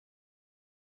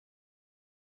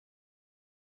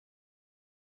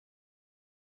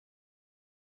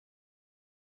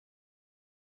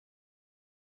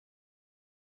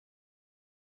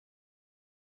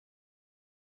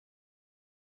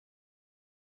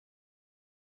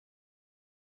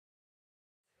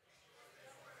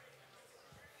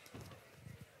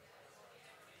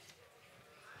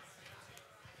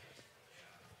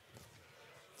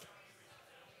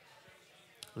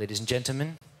Ladies and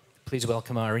gentlemen, please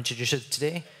welcome our introducer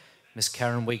today, Ms.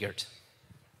 Karen Weigert.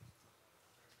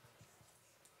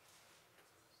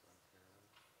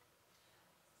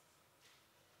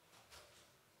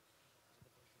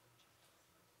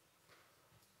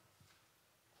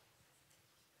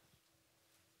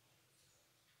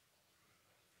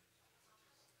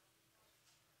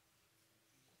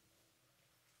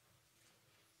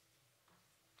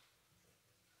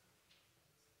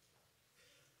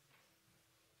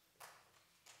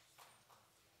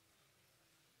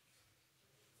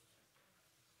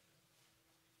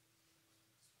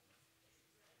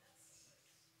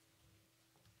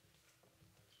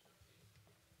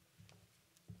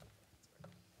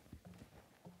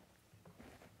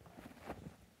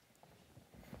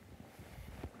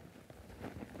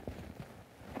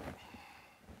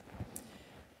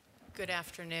 Good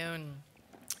afternoon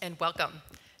and welcome.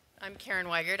 I'm Karen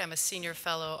Weigert. I'm a senior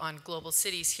fellow on global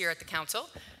cities here at the Council.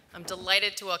 I'm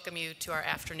delighted to welcome you to our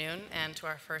afternoon and to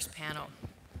our first panel.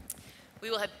 We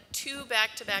will have two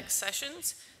back-to-back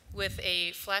sessions with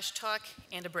a flash talk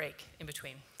and a break in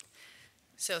between.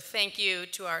 So thank you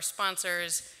to our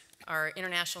sponsors, our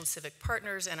international and civic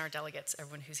partners, and our delegates,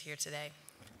 everyone who's here today.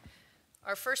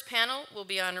 Our first panel will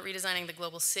be on redesigning the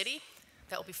global city.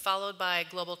 That will be followed by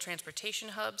global transportation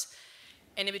hubs.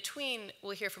 And in between,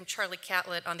 we'll hear from Charlie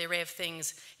Catlett on the Array of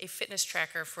Things, a fitness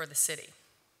tracker for the city.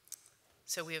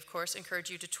 So we, of course, encourage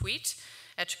you to tweet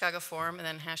at Chicago Forum and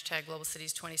then hashtag Global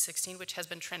Cities 2016, which has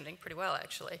been trending pretty well,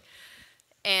 actually.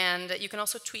 And you can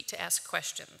also tweet to ask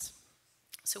questions.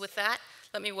 So with that,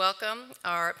 let me welcome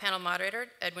our panel moderator,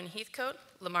 Edwin Heathcote,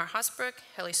 LaMar Hasbrouck,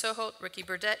 Helle Søholt, Ricky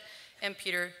Burdett, and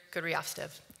Peter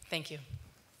Kudryavtsev. Thank you.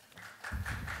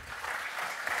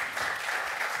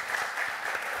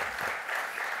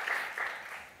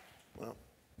 Well,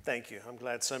 thank you. I'm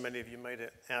glad so many of you made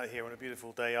it out here on a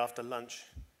beautiful day after lunch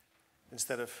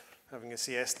instead of having a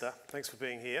siesta. Thanks for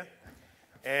being here.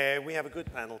 We have a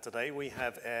good panel today. We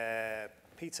have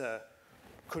Peter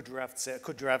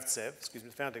Kudryavtsev, excuse me,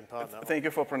 the founding partner. Thank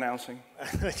you for pronouncing.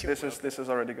 This is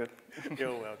already good.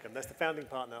 You're welcome. That's the founding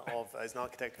partner of, as an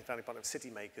architect and founding partner of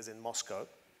Citymakers in Moscow.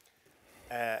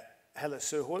 Helle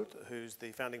Søholt, who's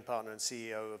the founding partner and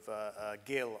CEO of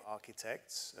Gehl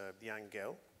Architects, Jan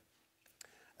Gehl.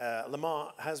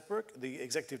 LaMar Hasbrouck, the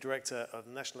executive director of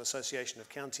the National Association of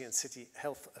County and City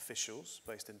Health Officials,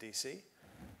 based in DC.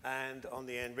 And on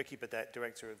the end, Ricky Burdett,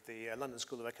 director of the London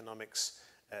School of Economics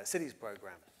Cities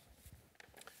Program.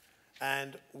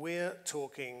 And we're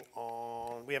talking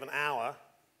on, we have an hour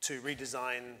to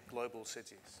redesign global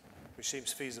cities, which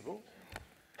seems feasible,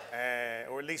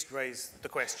 or at least raise the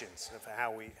questions of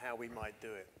how we might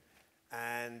do it.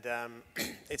 And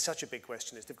it's such a big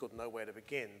question, it's difficult to know where to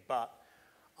begin, but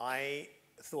I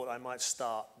thought I might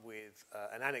start with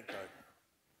an anecdote.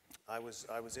 I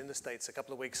was in the States a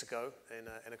couple of weeks ago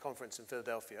in a conference in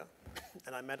Philadelphia,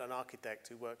 and I met an architect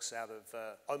who works out of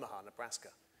Omaha, Nebraska.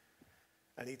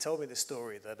 And he told me this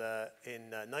story that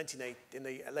in the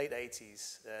late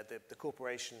 80s, the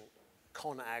corporation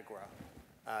ConAgra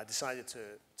decided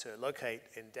to locate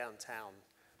in downtown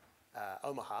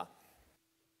Omaha,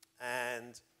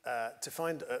 and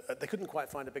they couldn't quite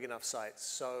find a big enough site,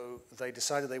 so they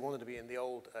decided they wanted to be in the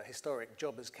old historic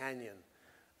Jobbers Canyon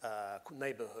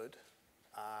neighborhood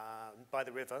by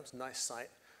the river. It's a nice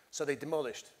site. So they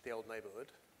demolished the old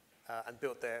neighborhood and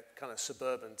built their kind of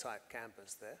suburban type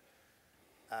campus there.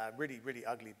 Really, really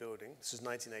ugly building. This is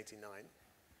 1989.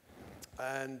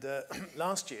 And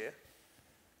last year,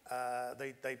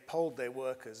 they polled their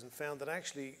workers and found that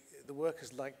actually the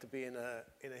workers like to be in a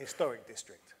historic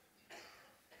district.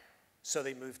 So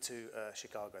they moved to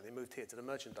Chicago. They moved here to the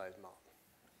Merchandise Mart.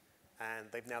 And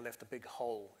they've now left a big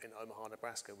hole in Omaha,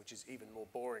 Nebraska, which is even more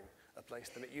boring a place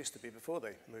than it used to be before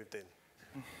they moved in.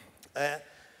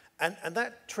 And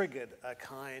that triggered a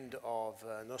kind of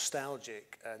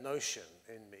nostalgic notion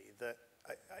in me that,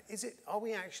 are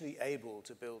we actually able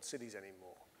to build cities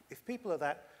anymore? If people are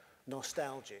that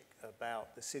nostalgic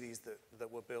about the cities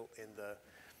that were built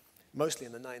mostly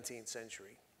in the 19th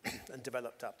century and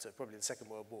developed up to probably the Second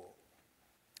World War,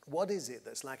 what is it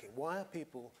that's lacking? Why are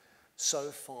people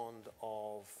so fond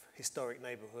of historic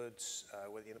neighborhoods,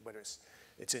 whether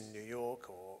it's in New York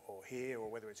or here, or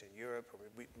whether it's in Europe?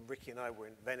 Ricky and I were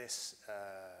in Venice,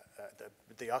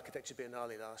 the Architecture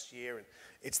Biennale last year, and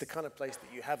it's the kind of place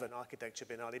that you have an Architecture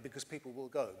Biennale because people will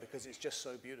go, because it's just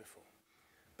so beautiful.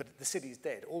 But the city's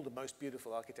dead. All the most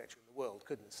beautiful architecture in the world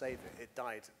couldn't save it. It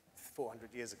died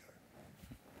 400 years ago.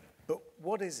 But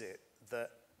what is it that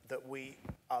we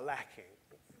are lacking?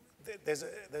 There's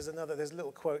a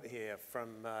little quote here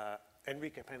from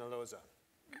Enrique Peñalosa,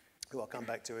 who I'll come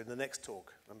back to in the next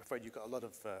talk. I'm afraid you've got a lot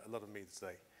of me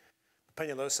today.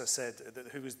 Peñalosa said that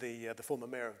who was the former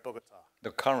mayor of Bogota.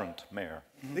 The current mayor.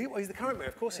 He's the current mayor,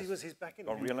 of course. Yes. He's back in.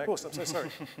 Of course, I'm so sorry.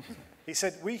 He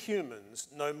said, "We humans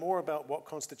know more about what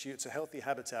constitutes a healthy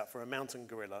habitat for a mountain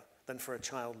gorilla than for a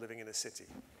child living in a city."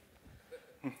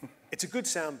 It's a good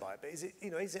soundbite, but is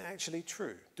it actually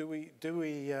true? Do we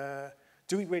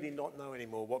really not know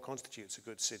anymore what constitutes a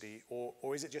good city,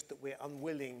 or is it just that we're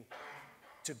unwilling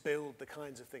to build the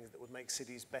kinds of things that would make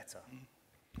cities better?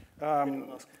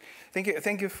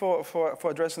 Thank you for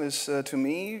addressing this to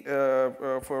me,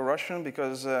 for a Russian,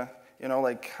 because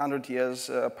like 100 years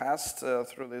passed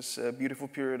through this beautiful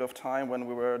period of time when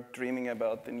we were dreaming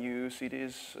about the new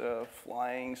cities,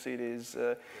 flying cities,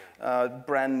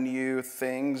 brand new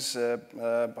things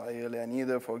by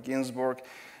Leonidov or Ginsburg.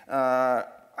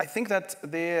 I think that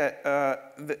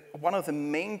one of the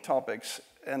main topics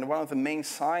and one of the main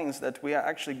signs that we are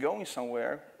actually going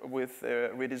somewhere with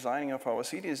redesigning of our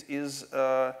cities is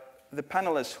the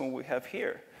panelists whom we have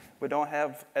here. We don't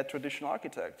have a traditional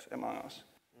architect among us.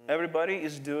 Everybody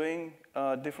is doing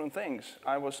different things.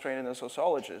 I was trained as a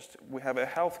sociologist. We have a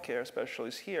healthcare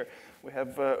specialist here. We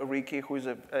have Ricky, who is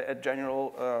a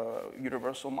general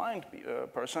universal mind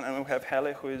person, and we have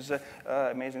Helle, who is an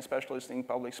amazing specialist in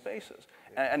public spaces,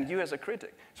 and you as a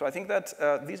critic. So I think that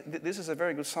this is a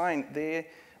very good sign.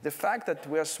 The fact that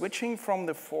we are switching from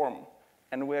the form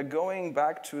and we are going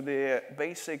back to the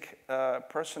basic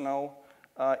personal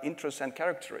interests and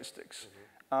characteristics.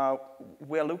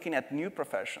 We are looking at new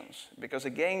professions, because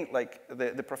again, like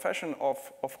the profession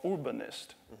of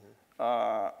urbanist,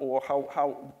 or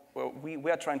how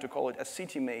we are trying to call it a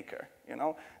city maker,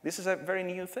 this is a very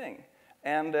new thing.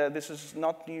 And this is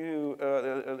not new,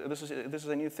 this is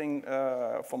a new thing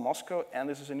for Moscow, and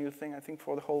this is a new thing, I think,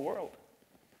 for the whole world.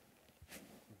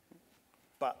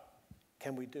 But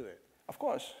can we do it? Of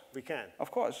course. We can.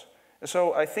 Of course.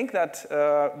 So I think that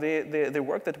the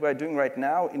work that we're doing right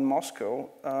now in Moscow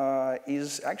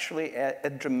is actually a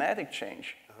dramatic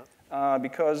change.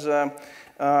 Because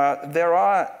there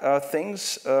are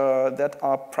things that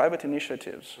are private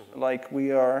initiatives. Like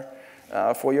we are,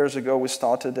 4 years ago, we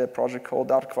started a project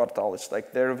called Art Kvartal. It's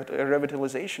like the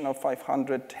revitalization of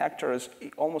 500 hectares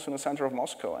almost in the center of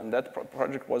Moscow. And that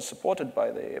project was supported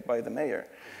by the mayor.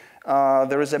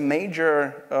 There is a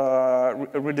major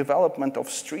redevelopment of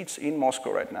streets in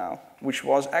Moscow right now, which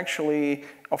was actually,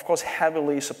 of course,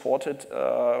 heavily supported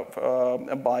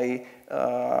by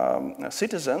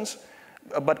citizens,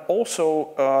 but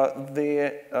also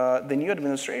the new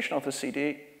administration of the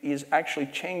city is actually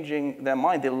changing their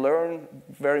mind. They learn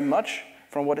very much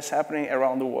from what is happening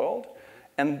around the world,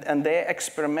 and they're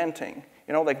experimenting.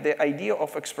 Like the idea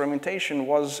of experimentation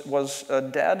was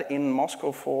dead in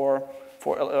Moscow for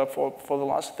the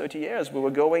last 30 years. We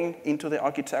were going into the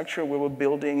architecture, we were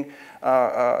building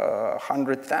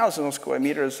 100,000 square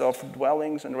meters of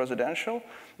dwellings and residential.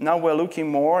 Now we're looking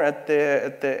more at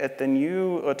the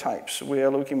new types. We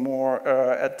are looking more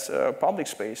at public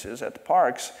spaces, at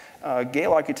parks.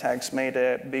 Gehl architects made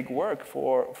a big work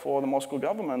for the Moscow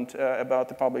government about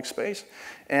the public space.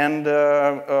 And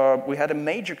we had a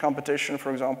major competition,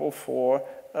 for example, for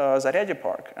Zaryadye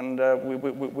Park, and we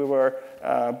were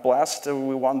blessed.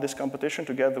 We won this competition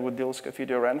together with Dilska,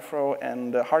 Fidio Renfro,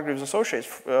 and Hargreaves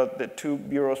Associates, the two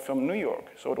bureaus from New York.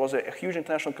 So it was a huge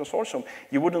international consortium.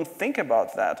 You wouldn't think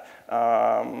about that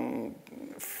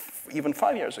even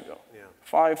 5 years ago. Yeah.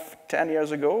 5, 10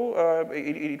 years ago,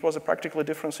 it was a practically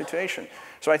different situation.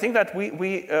 So I think that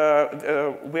we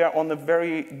are on a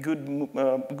very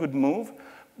good move,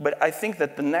 but I think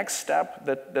that the next step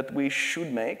that we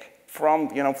should make from,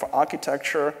 for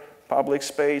architecture, public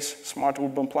space, smart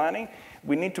urban planning,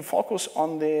 we need to focus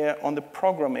on the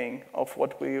programming of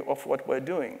what we're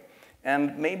doing,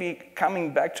 and maybe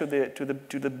coming back to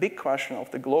the big question of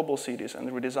the global cities and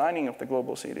the redesigning of the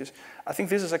global cities. I think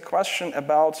this is a question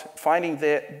about finding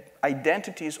the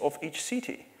identities of each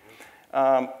city.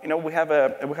 We had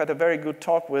a very good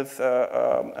talk with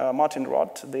Martin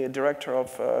Roth, the director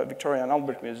of Victoria and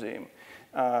Albert Museum.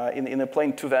 In a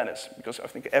plane to Venice, because I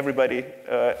think everybody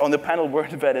on the panel were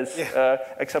in Venice,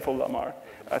 except for LaMar,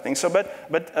 I think so.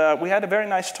 But we had a very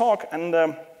nice talk, and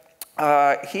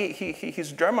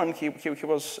he's German.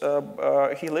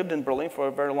 He lived in Berlin for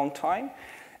a very long time,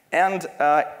 and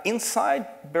inside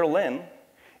Berlin,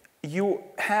 you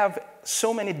have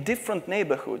so many different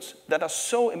neighborhoods that are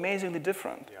so amazingly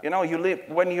different. You know, you live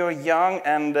when you're young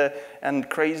and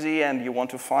crazy and you want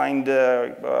to find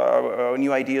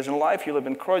new ideas in life. You live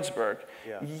in Kreuzberg.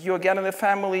 You're getting a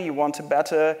family. You want a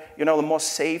better, you know, the more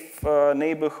safe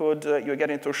neighborhood. You're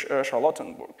getting to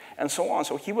Charlottenburg and so on.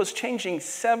 So he was changing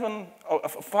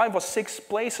 5 or 6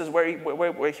 places where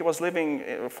he was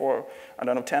living for, I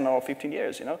don't know, 10 or 15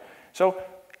 years. You know, so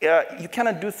you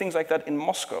cannot do things like that in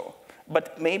Moscow.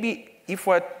 But maybe if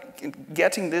we're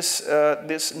getting this,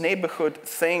 this neighborhood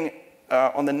thing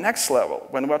on the next level,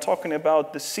 when we're talking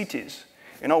about the cities,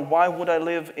 you know, why would I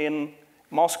live in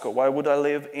Moscow? Why would I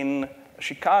live in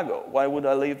Chicago? Why would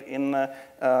I live in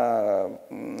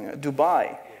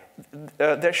Dubai?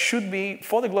 There should be,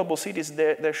 for the global cities,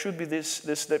 there should be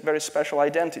this very special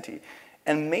identity.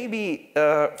 And maybe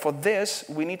for this,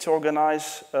 we need to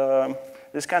organize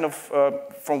this kind of,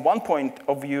 from one point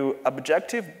of view,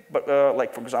 objective, but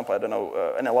like, for example, I don't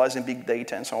know, analyzing big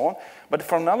data and so on. But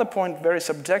from another point, very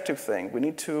subjective thing. We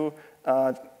need to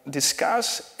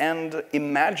discuss and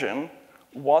imagine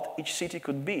what each city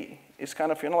could be. It's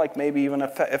kind of, you know, like maybe even a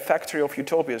factory of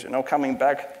utopias, you know, coming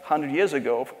back 100 years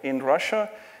ago in Russia,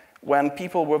 when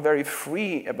people were very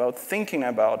free about thinking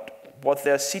about what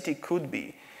their city could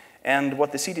be and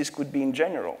what the cities could be in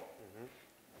general.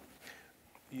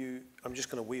 I'm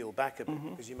just going to wheel back a bit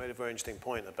because you made a very interesting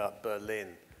point about Berlin,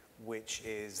 which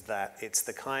is that it's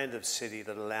the kind of city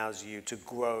that allows you to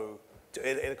grow,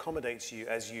 it accommodates you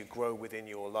as you grow within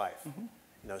your life.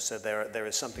 You know, so there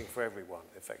is something for everyone,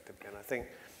 effectively. And I think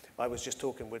I was just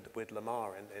talking with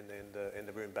LaMar in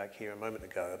the room back here a moment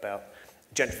ago about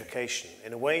gentrification.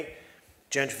 In a way,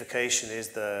 gentrification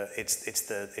is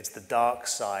it's the dark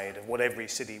side of what every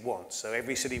city wants. So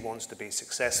every city wants to be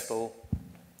successful.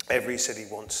 Every city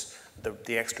wants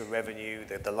the extra revenue,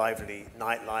 the lively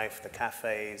nightlife, the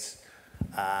cafes,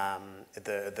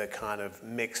 the kind of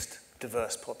mixed,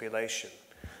 diverse population.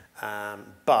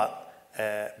 But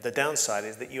the downside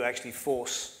is that you actually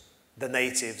force the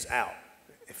natives out,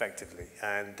 effectively.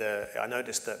 And I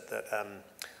noticed that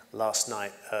last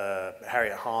night,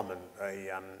 Harriet Harman,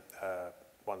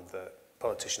 one of the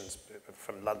politicians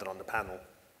from London on the panel,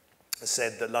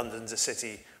 said that London's a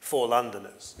city for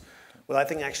Londoners. Well, I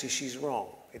think actually she's wrong.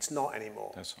 It's not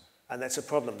anymore. And that's a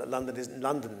problem, that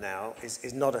London now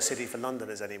is not a city for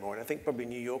Londoners anymore. And I think probably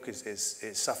New York is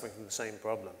suffering from the same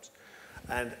problems.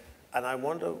 And I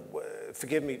wonder,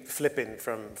 forgive me flipping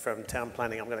from town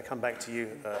planning, I'm going to come back to you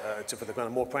for the kind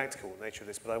of more practical nature of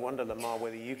this, but I wonder, LaMar,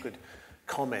 whether you could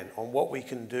comment on what we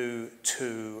can do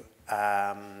to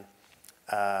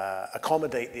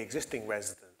accommodate the existing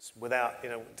residents without, you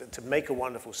know, to make a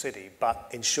wonderful city, but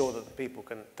ensure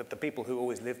that the people who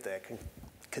always live there can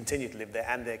continue to live there,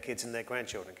 and their kids and their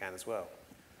grandchildren can as well.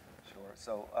 Sure.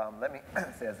 So let me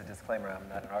say as a disclaimer, I'm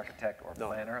not an architect or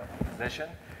planner. I'm a physician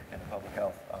and a public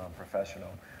health professional.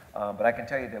 But I can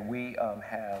tell you that we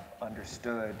have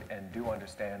understood and do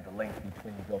understand the link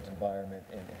between the built environment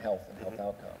and health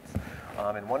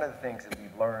outcomes. And one of the things that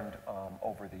we've learned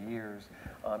over the years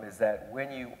is that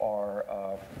when you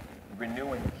are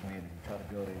renewing a community, trying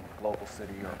to build a global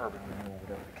city or urban renewal,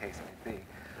 whatever the case may be,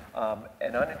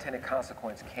 an unintended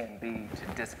consequence can be to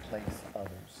displace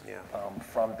others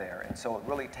from there. And so it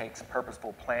really takes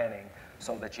purposeful planning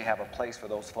so that you have a place for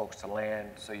those folks to land,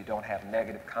 so you don't have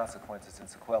negative consequences and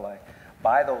sequelae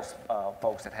by those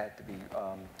folks that had to be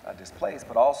displaced,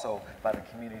 but also by the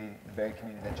community, the very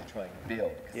community that you're trying to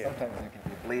build. Because sometimes there can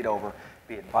be a bleed over,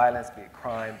 be it violence, be it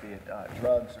crime, be it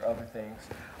drugs or other things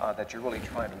that you're really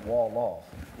trying to wall off.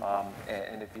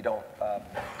 And if you don't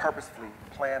purposefully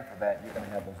plan for that, you're going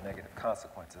to have those negative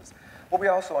consequences. What we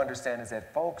also understand is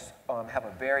that folks have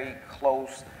a very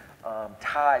close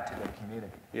tied to their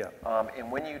community.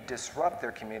 And when you disrupt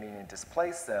their community and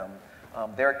displace them,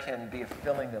 there can be a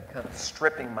feeling of kind of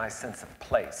stripping my sense of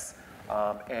place.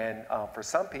 And for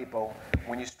some people,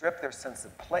 when you strip their sense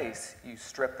of place, you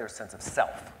strip their sense of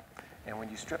self. And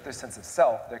when you strip their sense of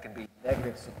self, there can be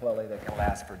negative sequelae that can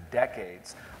last for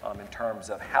decades in terms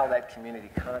of how that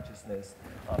community consciousness,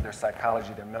 their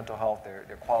psychology, their mental health,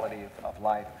 their quality of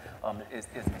life is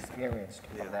experienced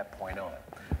from that point on.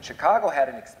 Chicago had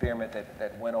an experiment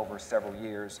that went over several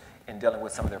years in dealing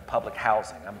with some of their public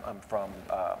housing. I'm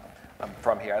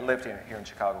from here. I lived here in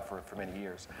Chicago for many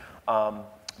years.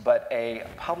 But a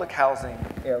public housing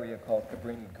area called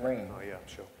Cabrini Green,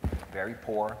 very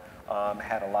poor,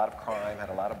 had a lot of crime, had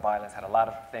a lot of violence, had a lot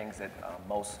of things that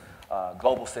most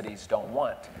global cities don't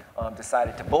want,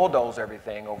 decided to bulldoze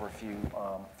everything over a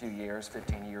few years,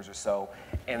 15 years or so,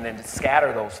 and then to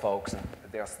scatter those folks and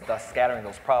thus scattering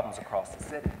those problems across the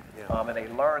city. And they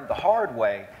learned the hard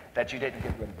way that you didn't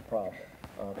get rid of the problem.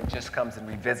 It just comes and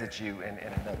revisits you in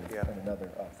another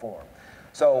form.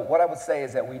 So what I would say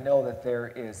is that we know that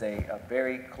there is a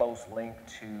very close link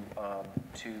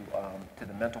to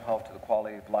the mental health, to the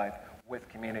quality of life with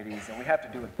communities, and we have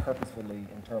to do it purposefully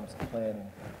in terms of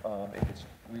planning, if it's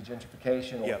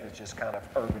regentrification or if it's just kind of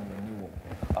urban renewal.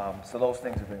 So those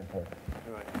things are very important.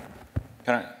 Right.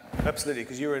 Can I? Absolutely,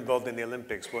 because you were involved in the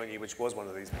Olympics, weren't you, which was one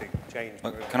of these big changes.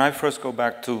 Can I first go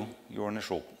back to your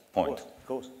initial point? Of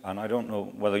course. And I don't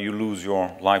know whether you lose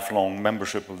your lifelong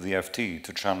membership of the FT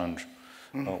to challenge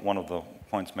one of the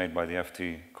points made by the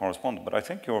FT correspondent, but I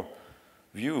think your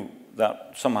view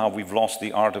that somehow we've lost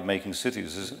the art of making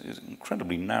cities is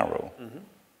incredibly narrow.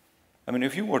 I mean,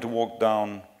 if you were to walk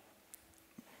down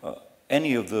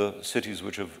any of the cities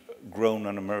which have grown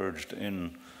and emerged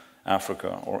in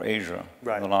Africa or Asia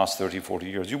in the last 30, 40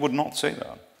 years, you would not say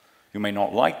that. You may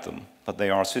not like them, but they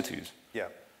are cities. Yeah.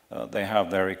 They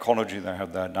have their ecology, they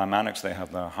have their dynamics, they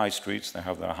have their high streets, they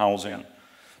have their housing.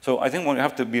 So I think we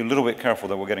have to be a little bit careful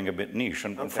that we're getting a bit niche,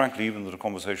 and frankly, even the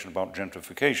conversation about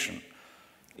gentrification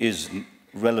is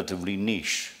relatively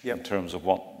niche in terms of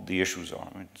what the issues are.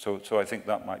 I mean, so I think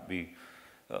that might be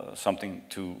something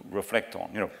to reflect on.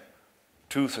 You know,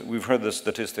 we've heard this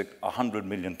statistic 100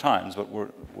 million times, but we're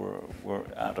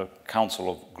at a council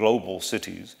of global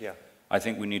cities. Yeah. I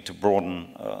think we need to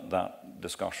broaden that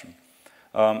discussion.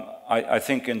 I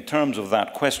think in terms of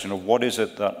that question of what is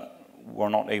it that we're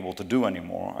not able to do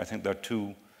anymore, I think there are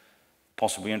two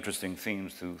possibly interesting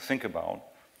themes to think about.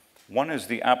 One is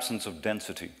the absence of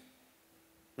density.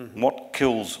 What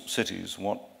kills cities,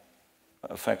 what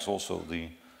affects also the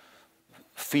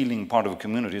feeling part of a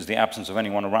community is the absence of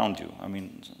anyone around you. I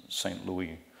mean, St.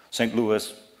 Louis,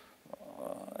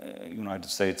 United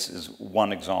States is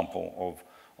one example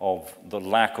of the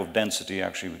lack of density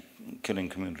actually killing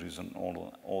communities and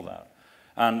all that.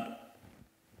 And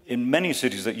in many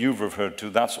cities that you've referred to,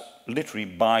 that's literally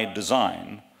by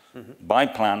design, by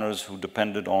planners who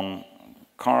depended on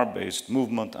car-based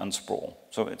movement and sprawl.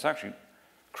 So it's actually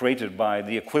created by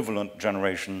the equivalent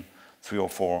generation 3 or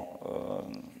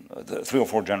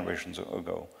 4 generations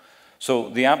ago. So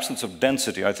the absence of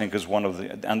density, I think, is one of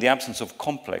and the absence of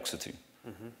complexity.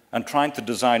 And trying to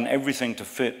design everything to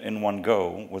fit in one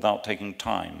go without taking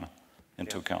time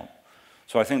into account.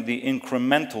 So I think the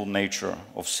incremental nature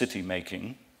of city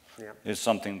making is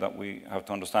something that we have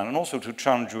to understand. And also to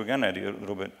challenge you again, Eddie, a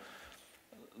little bit,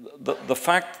 the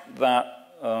fact that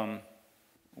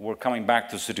we're coming back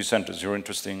to city centers, your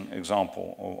interesting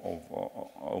example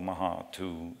of Omaha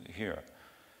to here,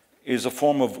 is a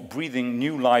form of breathing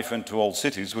new life into old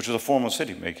cities, which is a form of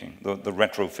city making, the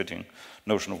retrofitting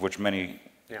notion of which many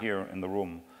here in the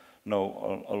room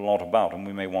know a lot about, and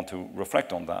we may want to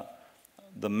reflect on that.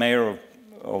 The mayor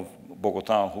of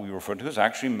Bogota, who you referred to, has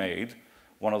actually made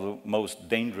one of the most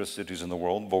dangerous cities in the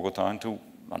world, Bogota, into,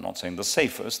 I'm not saying the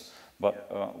safest,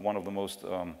 but one of the most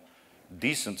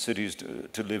decent cities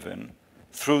to live in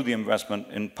through the investment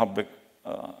in public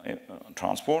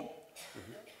transport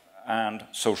and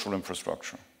social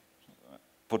infrastructure,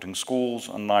 putting schools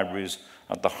and libraries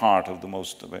at the heart of the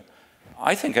most of it.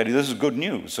 I think, Eddie, this is good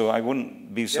news, so I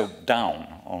wouldn't be so down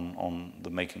on the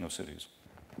making of cities.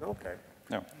 Okay.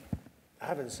 Yeah.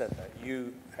 Having said that,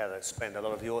 you, Helle, spend a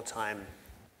lot of your time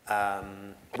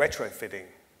retrofitting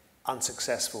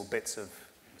unsuccessful bits of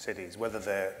cities, whether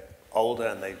they're older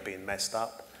and they've been messed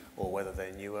up, or whether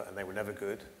they're newer and they were never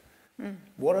good.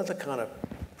 What are the kind of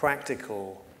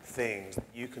practical things that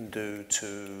you can do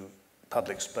to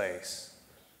public space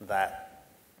that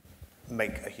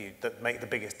make the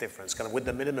biggest difference? Kind of with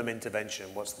the minimum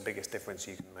intervention, what's the biggest difference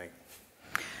you can make?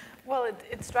 Well,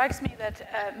 it strikes me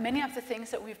that many of the things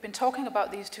that we've been talking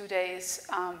about these 2 days,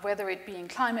 whether it being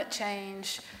climate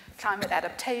change, climate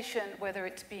adaptation, whether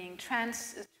it's being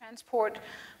transport,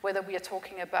 whether we are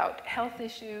talking about health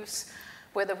issues,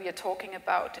 whether we are talking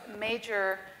about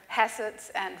major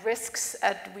hazards and risks,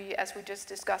 as we just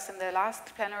discussed in the last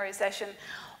plenary session,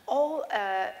 all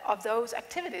of those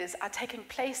activities are taking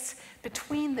place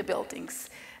between the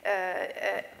buildings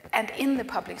and in the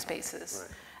public spaces.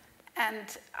 Right.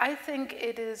 And I think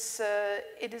it is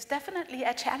definitely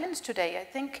a challenge today. I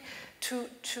think to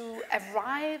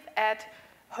arrive at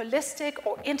holistic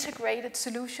or integrated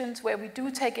solutions where we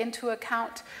do take into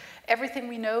account everything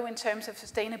we know in terms of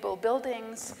sustainable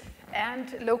buildings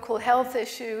and local health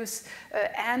issues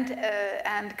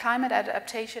and climate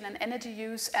adaptation and energy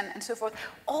use and so forth,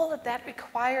 all of that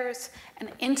requires an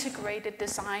integrated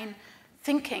design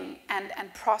thinking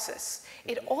and process.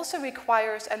 It also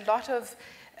requires a lot of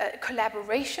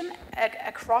collaboration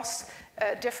across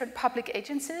different public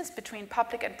agencies, between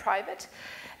public and private.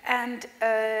 And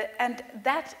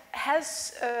that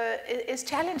is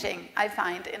challenging, I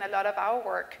find, in a lot of our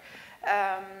work,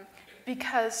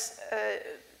 because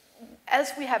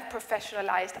as we have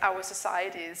professionalized our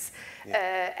societies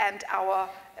and our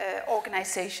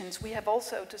organizations, we have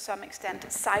also, to some extent,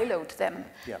 siloed them.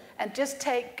 Yeah. And just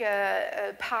take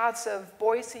parts of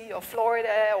Boise or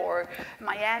Florida or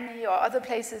Miami or other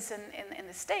places in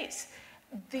the States.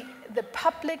 The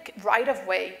public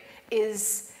right-of-way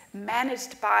is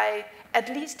managed by at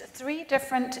least 3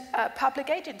 different public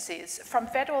agencies, from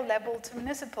federal level to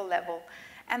municipal level.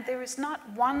 And there is not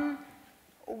one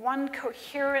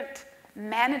coherent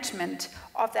management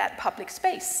of that public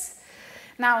space.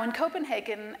 Now, in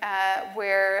Copenhagen,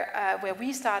 where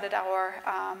we started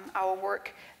our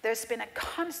work, there's been a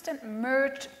constant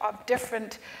merge of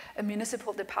different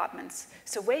municipal departments.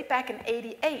 So way back in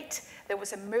 '88, there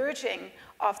was a merging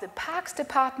of the Parks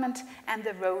Department and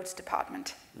the Roads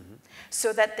Department,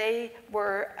 so that they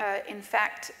were, in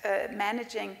fact,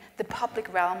 managing the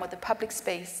public realm or the public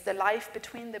space, the life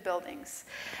between the buildings.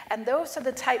 And those are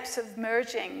the types of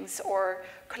mergings or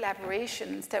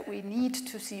collaborations that we need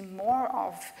to see more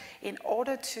of in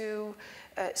order to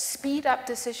speed up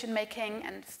decision-making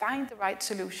and find the right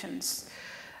solutions.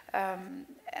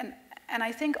 And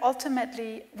I think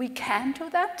ultimately we can do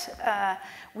that.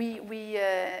 We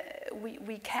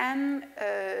can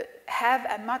have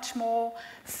a much more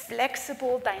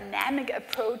flexible, dynamic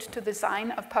approach to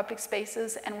design of public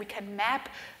spaces, and we can map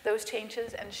those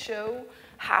changes and show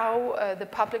how the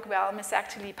public realm is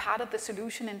actually part of the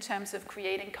solution in terms of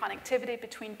creating connectivity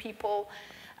between people,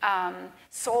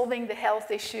 solving the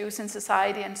health issues in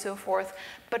society and so forth.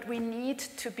 But we need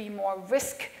to be more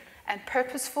risk and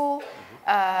purposeful,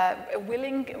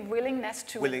 willingness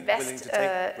to invest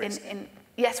in.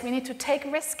 Yes, we need to take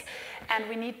risk, and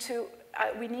we need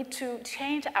to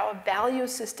change our value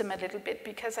system a little bit,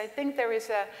 because I think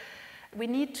we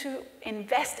need to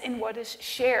invest in what is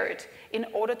shared in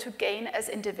order to gain as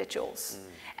individuals,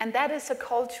 and that is a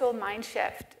cultural mind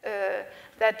shift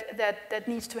that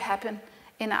needs to happen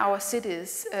in our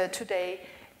cities today,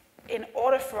 in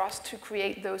order for us to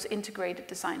create those integrated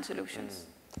design solutions.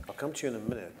 I'll come to you in a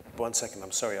minute. 1 second,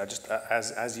 I'm sorry. I just,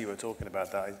 as you were talking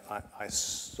about that, I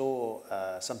saw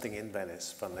something in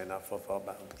Venice, funnily enough,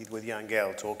 with Jan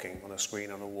Gehl talking on a screen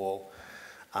on a wall.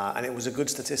 And it was a good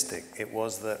statistic. It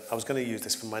was that, I was going to use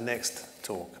this for my next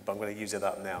talk, but I'm going to use it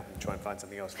up now and try and find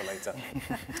something else for later,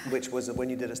 which was that when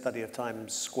you did a study of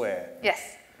Times Square,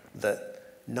 yes, that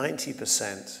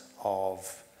 90%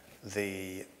 of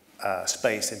the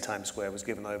space in Times Square was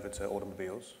given over to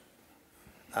automobiles.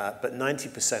 But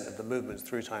 90% of the movements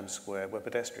through Times Square were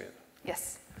pedestrian.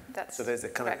 Yes, that's so there's a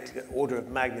kind correct. of order of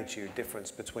magnitude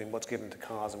difference between what's given to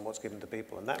cars and what's given to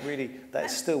people. And that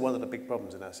is still one of the big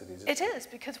problems in our cities. It is,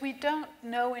 because we don't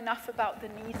know enough about the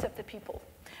needs of the people.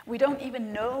 We don't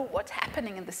even know what's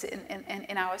happening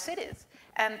in our cities.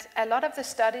 And a lot of the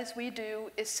studies we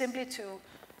do is simply to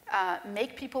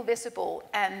make people visible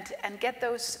and get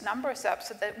those numbers up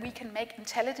so that we can make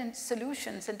intelligent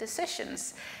solutions and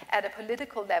decisions at a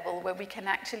political level, where we can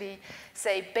actually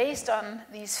say, based on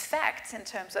these facts in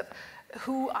terms of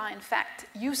who are in fact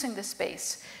using the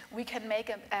space, we can make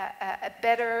a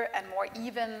better and more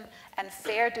even and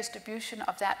fair distribution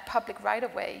of that public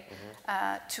right-of-way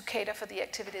to cater for the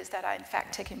activities that are in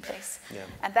fact taking place. Yeah.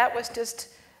 And that was just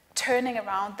turning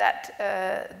around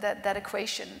that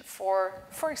equation for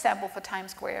example, for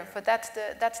Times Square. But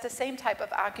that's the same type of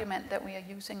argument that we are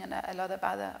using in a lot of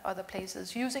other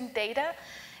places, using data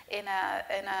in a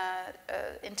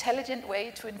intelligent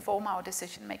way to inform our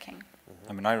decision making.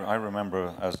 I mean, I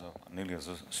remember nearly as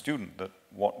a student that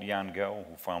what Jan Gehl,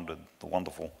 who founded the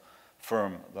wonderful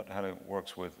firm that Helle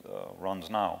works with, runs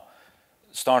now,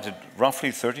 started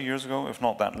roughly 30 years ago, if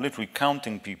not that, literally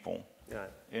counting people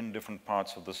in different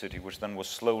parts of the city, which then was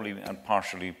slowly and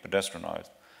partially pedestrianized.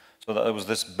 So that there was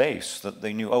this base that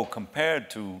they knew, oh, compared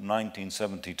to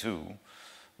 1972,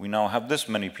 we now have this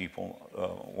many people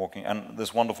walking, and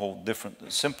this wonderful,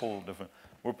 simple different,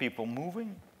 were people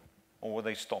moving or were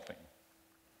they stopping?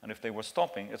 And if they were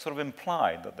stopping, it sort of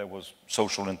implied that there was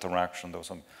social interaction, there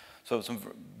was some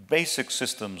basic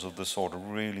systems of this sort are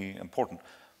really important.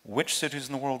 Which cities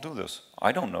in the world do this?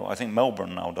 I don't know. I think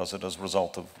Melbourne now does it as a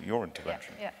result of your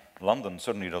intervention. Yeah. London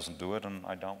certainly doesn't do it, and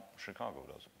I doubt Chicago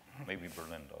does it. Maybe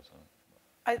Berlin does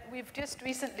it. We've just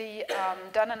recently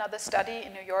done another study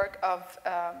in New York of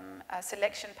a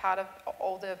selection part of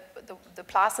all the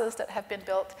plazas that have been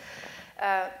built.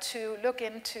 to look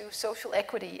into social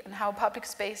equity and how public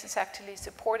space is actually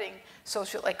supporting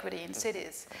social equity in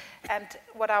cities. And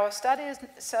what our studies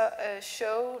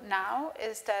show now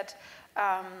is that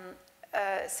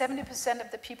 70%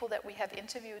 of the people that we have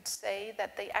interviewed say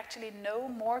that they actually know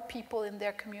more people in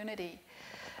their community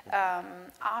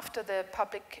after the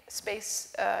public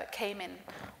space came in,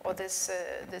 or this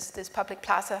public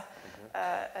plaza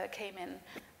came in.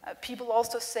 People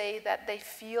also say that they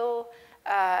feel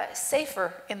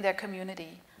safer in their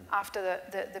community after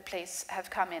the place have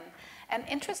come in. And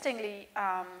interestingly,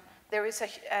 there is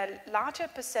a larger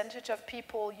percentage of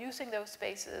people using those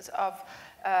spaces of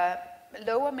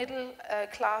lower middle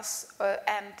class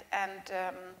and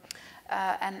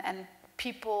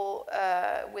people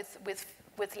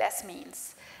with less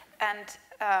means. And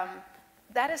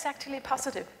that is actually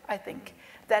positive, I think,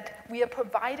 that we are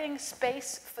providing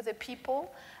space for the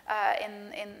people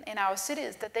in our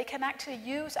cities, that they can actually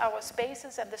use our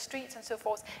spaces and the streets and so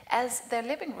forth as their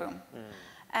living room.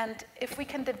 And if we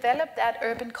can develop that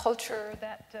urban culture,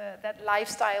 that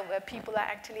lifestyle where people are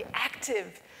actually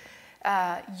active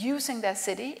using their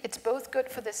city, it's both good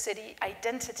for the city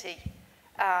identity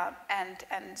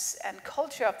and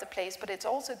culture of the place, but it's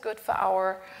also good for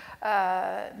our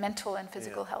mental and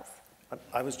physical health.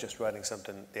 I was just writing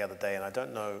something the other day, and I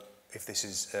don't know if this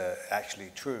is actually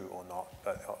true or not,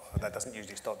 but that doesn't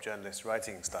usually stop journalists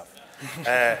writing stuff.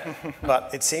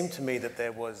 But it seemed to me that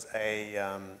there was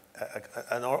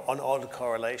an odd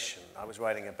correlation. I was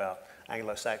writing about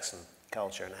Anglo-Saxon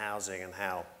culture and housing, and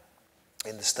how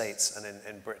in the States and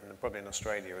in Britain and probably in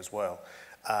Australia as well,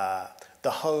 the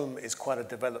home is quite a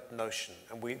developed notion,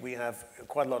 and we have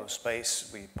quite a lot of space.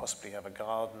 We possibly have a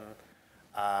garden.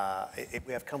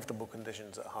 We have comfortable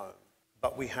conditions at home,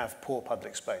 but we have poor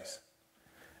public space.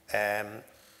 And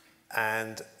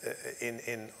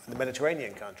in the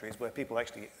Mediterranean countries, where people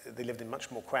they lived in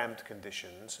much more cramped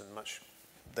conditions and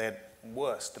they had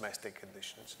worse domestic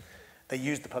conditions, they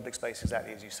used the public space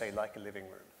exactly as you say, like a living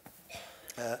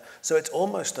room. So it's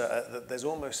almost there's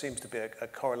almost seems to be a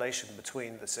correlation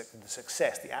between the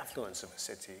success, the affluence of a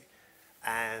city,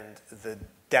 and the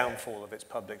downfall of its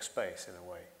public space in a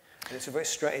way. And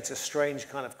it's a strange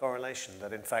kind of correlation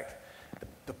that, in fact,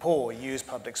 the poor use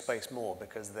public space more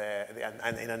because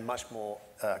and in a much more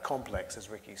complex, as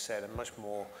Ricky said, a much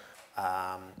more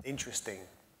interesting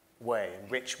way, and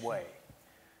rich way.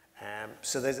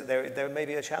 So there may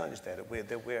be a challenge there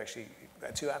that we're actually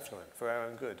too affluent for our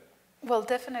own good. Well,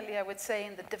 definitely, I would say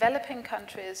in the developing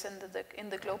countries and in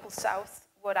the global south,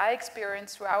 what I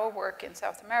experience through our work in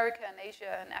South America and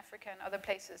Asia and Africa and other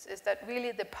places is that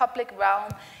really the public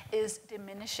realm is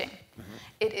diminishing.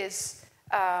 It is,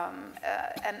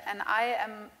 and I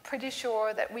am pretty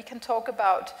sure that we can talk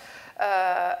about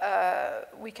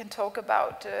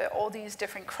all these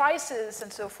different crises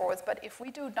and so forth, but if we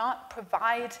do not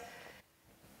provide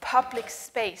public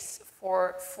space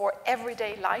for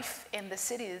everyday life in the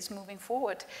cities moving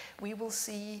forward, we will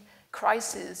see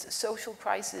crises, social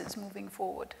crises moving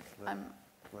forward.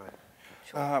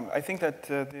 I think that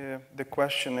the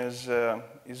question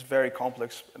is very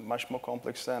complex, much more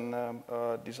complex than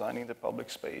designing the public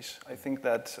space. I think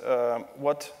that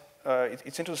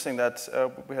it's interesting that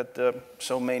we had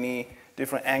so many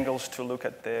different angles to look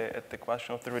at the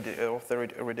question of the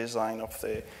redesign of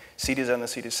the cities and the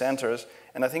city centers,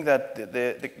 and I think that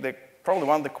probably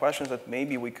one of the questions that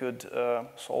maybe we could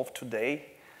solve today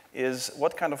is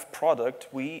what kind of product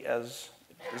we as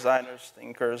designers,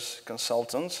 thinkers,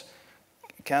 consultants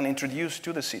can introduce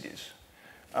to the cities.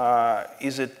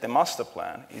 Is it the master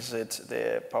plan? Is it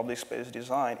the public space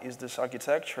design? Is this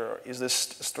architecture? Is this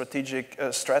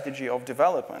strategy of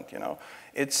development? You know,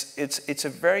 it's a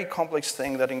very complex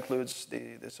thing that includes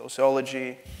the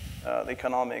sociology, the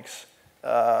economics,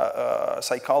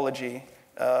 psychology,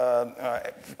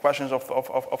 questions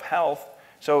of health.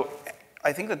 So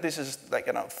I think that this is like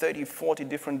 30, 40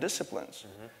 different disciplines,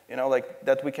 like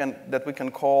that we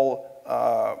can call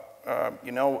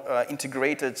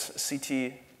integrated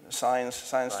city science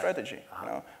strategy.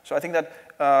 So I think that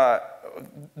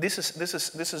this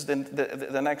is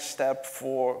the next step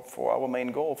for our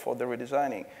main goal for the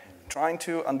redesigning, trying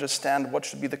to understand what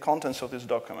should be the contents of this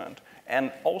document,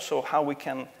 and also how we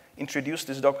can introduce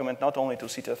this document not only to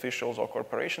city officials or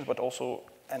corporations, but also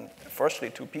and firstly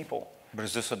to people. But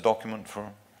is this a document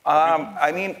for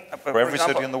I mean, for every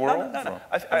city in the world? No.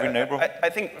 Every neighborhood? I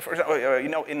think, for example, you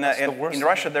know, in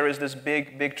Russia there is this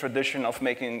big tradition of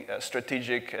making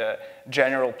strategic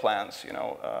general plans, you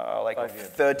know, like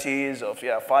 30s, of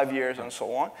 5 years and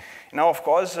so on. You know, of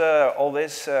course, all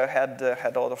this had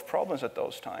a lot of problems at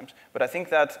those times. But I think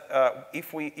that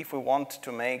if we want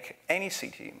to make any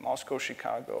city, Moscow,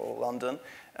 Chicago, London,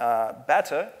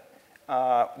 better,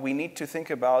 we need to think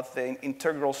about the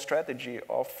integral strategy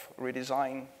of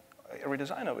redesign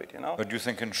of it, you know. But do you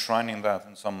think enshrining that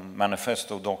in some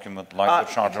manifesto document like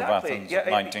the Charter of Athens of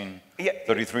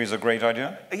 1933 is a great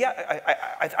idea? Yeah,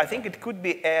 I think it could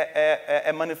be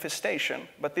a manifestation,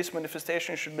 but this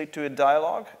manifestation should lead to a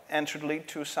dialogue and should lead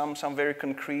to some very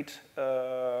concrete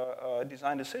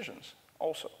design decisions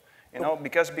also. You know,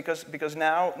 because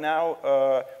now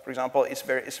for example, it's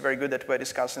very good that we're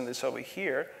discussing this over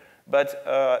here. But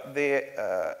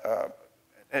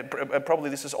probably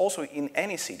this is also in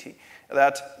any city,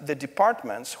 that the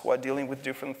departments who are dealing with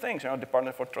different things, you know,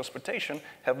 Department for Transportation,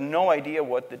 have no idea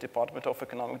what the Department of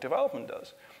Economic Development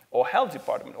does, or Health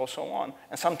Department, or so on.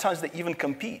 And sometimes they even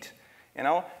compete, you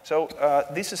know. So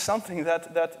this is something that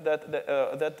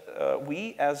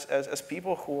we, as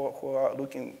people who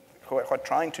are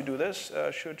trying to do this,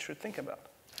 should think about.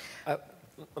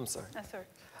 I'm sorry. Sorry.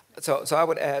 So I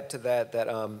would add to that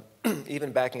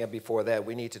even backing up before that,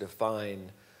 we need to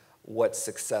define what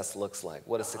success looks like,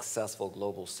 what a successful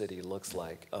global city looks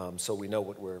like, so we know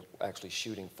what we're actually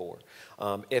shooting for.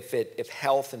 If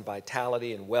health and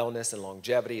vitality and wellness and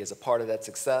longevity is a part of that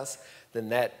success, then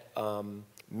that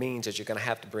means that you're going to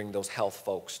have to bring those health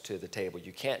folks to the table.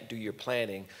 You can't do your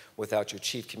planning without your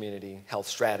chief community health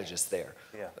strategist there.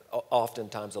 Yeah.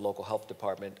 Oftentimes a local health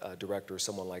department director or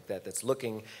someone like that that's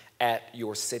looking at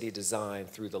your city design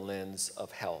through the lens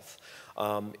of health.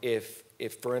 If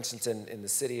for instance, in the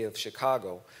city of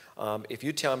Chicago, if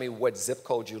you tell me what zip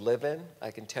code you live in,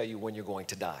 I can tell you when you're going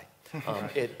to die.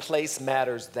 Place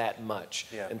matters that much.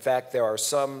 Yeah. In fact, there are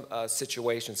some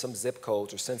situations, some zip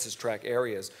codes or census tract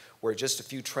areas where just a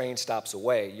few train stops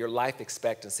away, your life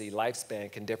expectancy,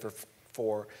 lifespan can differ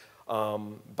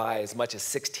by as much as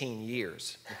 16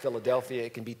 years. In Philadelphia,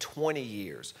 it can be 20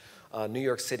 years. New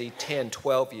York City, 10,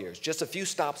 12 years. Just a few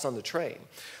stops on the train.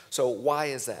 So why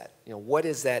is that? You know, what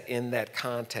is that in that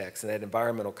context, in that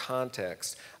environmental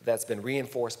context that's been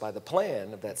reinforced by the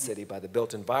plan of that city, by the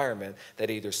built environment that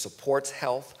either supports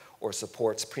health or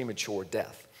supports premature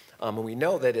death? And we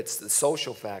know that it's the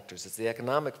social factors, it's the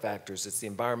economic factors, it's the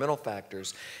environmental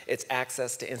factors, it's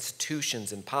access to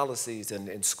institutions and policies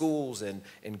and schools and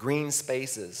green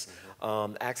spaces,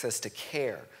 access to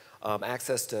care.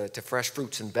 Access to fresh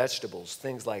fruits and vegetables,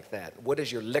 things like that. What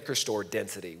is your liquor store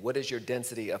density? What is your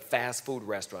density of fast food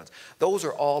restaurants? Those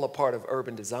are all a part of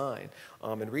urban design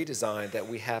and redesign that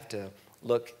we have to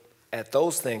look at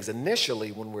those things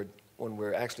initially when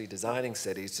we're actually designing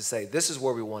cities to say this is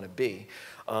where we want to be.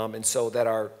 And so that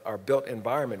our built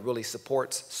environment really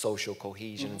supports social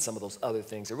cohesion and some of those other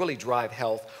things that really drive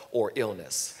health or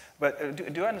illness.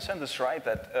 But do I understand this right,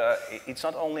 that it's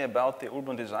not only about the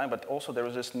urban design, but also there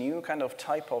is this new kind of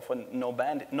type of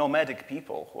nomadic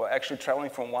people who are actually traveling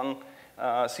from one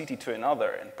city to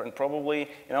another, and probably,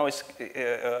 you know,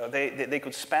 they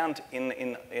could spend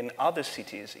in other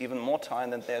cities even more time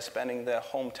than they're spending in their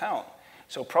hometown.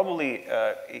 So probably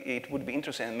it would be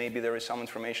interesting, and maybe there is some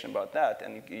information about that,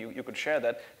 and you could share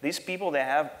that. These people, they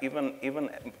have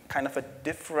even kind of a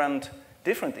different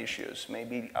issues,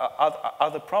 maybe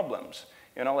other problems.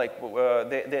 You know, like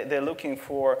they're looking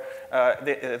for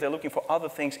other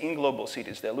things in global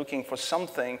cities. They're looking for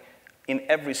something in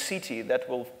every city that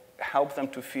will help them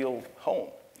to feel home.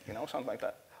 You know, something like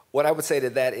that. What I would say to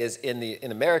that is,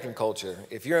 in American culture,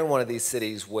 if you're in one of these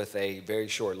cities with a very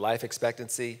short life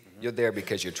expectancy, you're there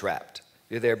because you're trapped.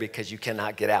 You're there because you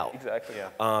cannot get out. Exactly.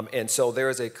 Yeah. And so there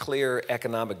is a clear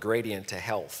economic gradient to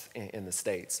health in the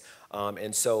States.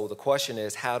 And so the question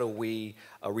is, how do we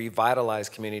revitalize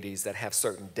communities that have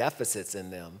certain deficits in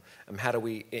them? And how do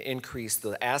we increase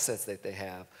the assets that they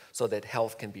have so that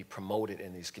health can be promoted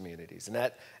in these communities? And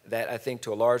that I think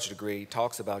to a large degree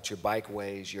talks about your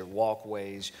bikeways, your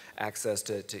walkways, access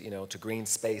to green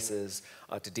spaces,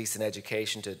 to decent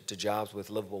education, to jobs with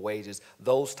livable wages,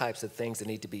 those types of things that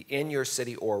need to be in your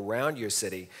city or around your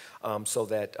city so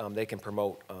that they can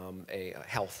promote a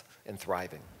health and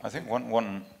thriving. I think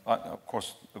I of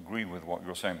course agree with what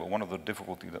you're saying, but one of the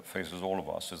difficulty that faces all of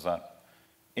us is that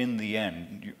in the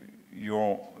end,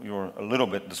 you're a little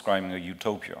bit describing a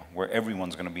utopia where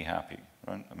everyone's going to be happy,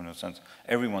 right? I mean, in a sense,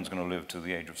 everyone's going to live to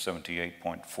the age of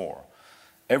 78.4.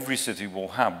 Every city will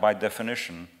have, by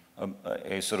definition,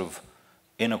 a sort of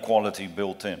inequality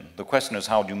built in. The question is,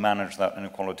 how do you manage that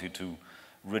inequality to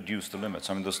reduce the limits?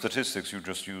 I mean, the statistics you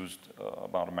just used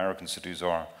about American cities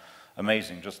are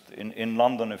amazing. Just in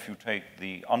London, if you take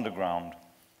the underground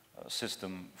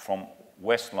system from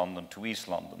West London to East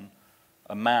London,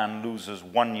 a man loses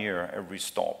 1 year every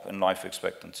stop in life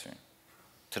expectancy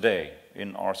today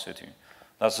in our city.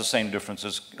 That's the same difference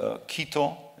as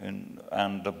Quito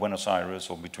and Buenos Aires,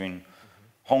 or between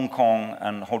Hong Kong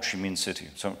and Ho Chi Minh City.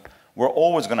 So we're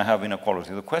always going to have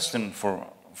inequality. The question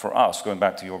for us, going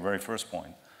back to your very first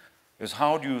point, is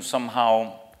how do you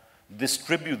somehow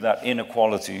distribute that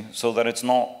inequality so that it's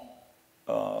not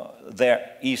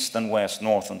there east and west,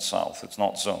 north and south. It's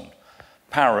not zoned.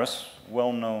 Paris,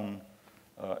 well-known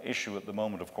issue at the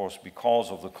moment, of course,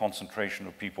 because of the concentration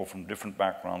of people from different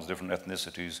backgrounds, different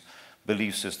ethnicities,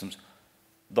 belief systems.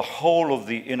 The whole of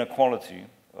the inequality,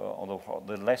 or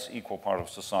the less equal part of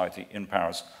society in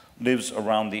Paris, lives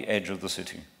around the edge of the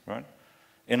city, right?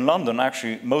 In London,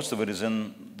 actually, most of it is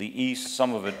in the east,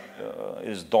 some of it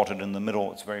is dotted in the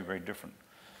middle. It's very, very different.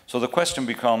 So the question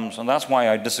becomes, and that's why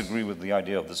I disagree with the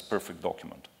idea of this perfect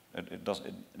document.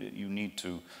 You need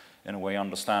to, in a way,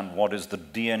 understand what is the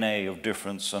DNA of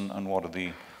difference and what are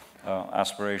the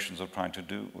aspirations of trying to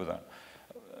do with that.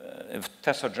 If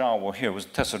Tessa Zhao were here, was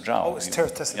Tessa Zhao? Oh, it's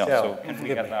Tessa Zhao. So can we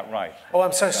get that right? Oh,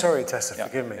 I'm so sorry, Tessa.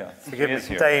 Forgive me. Forgive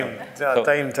me.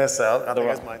 Dame Tessa. I think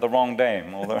it's mine. The wrong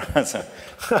dame. Tessa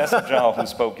Zhao, who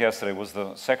spoke yesterday, was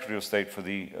the Secretary of State for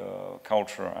the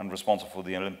Culture and responsible for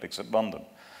the Olympics at London.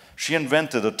 She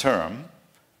invented a term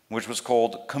which was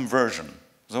called conversion.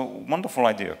 It's a wonderful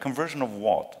idea. Conversion of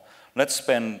what? Let's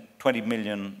spend 20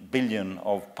 billion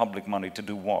of public money to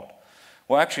do what?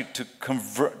 Well, actually,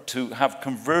 to have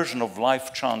conversion of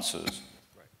life chances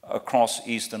across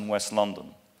East and West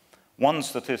London. One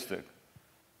statistic,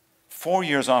 4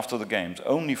 years after the Games,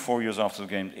 only 4 years after the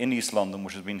Games, in East London,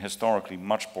 which has been historically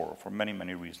much poorer for many,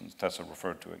 many reasons, Tessa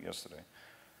referred to it yesterday,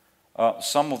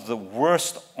 some of the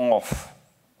worst off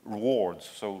wards,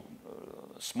 so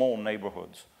small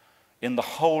neighborhoods, in the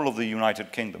whole of the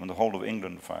United Kingdom, in the whole of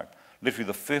England, in fact, literally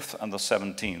the 5th and the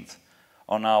 17th,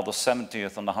 are now the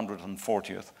 70th and the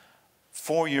 140th,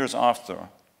 4 years after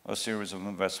a series of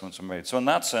investments are made. So in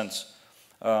that sense,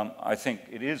 I think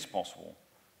it is possible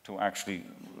to actually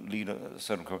lead a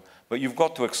certain code. But you've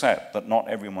got to accept that not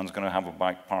everyone's going to have a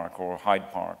bike park or a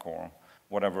Hyde Park or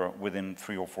whatever within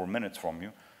 3 or 4 minutes from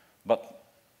you. But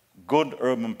good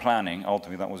urban planning,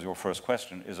 ultimately that was your first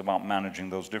question, is about managing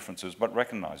those differences, but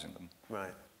recognizing them.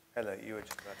 Right. Helle, you were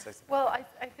just about to say something. Well,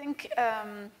 I think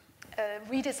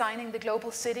redesigning the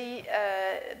global city,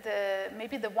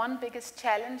 maybe the one biggest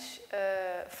challenge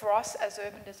for us as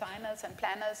urban designers and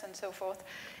planners and so forth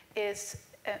is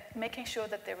making sure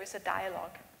that there is a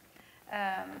dialogue.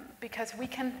 Because we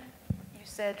can, you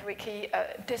said, Ricky,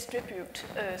 distribute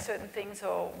certain things,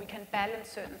 or we can balance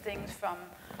certain things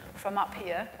from up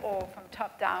here or from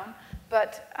top down.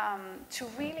 But to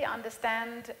really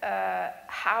understand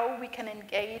how we can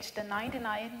engage the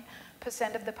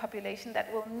 99% of the population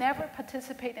that will never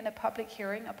participate in a public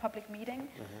hearing, a public meeting.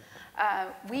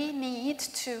 We need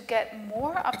to get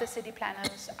more of the city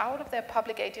planners out of their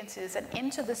public agencies and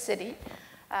into the city.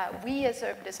 We as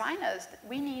urban designers,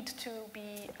 we need to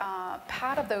be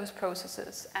part of those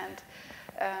processes. And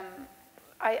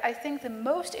I think the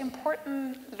most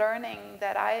important learning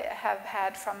that I have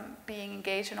had from being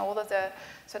engaged in all of the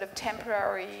sort of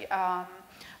temporary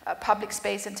public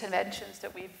space interventions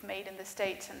that we've made in the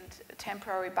States and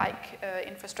temporary bike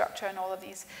infrastructure and all of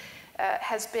these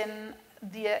has been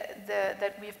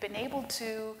that we've been able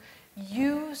to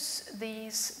use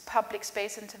these public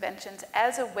space interventions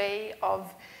as a way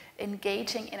of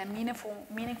engaging in a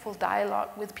meaningful dialogue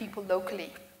with people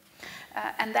locally.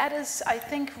 And that is, I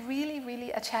think, really,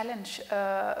 really a challenge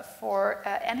for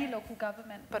any local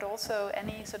government, but also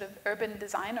any sort of urban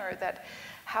designer, that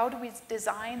how do we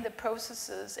design the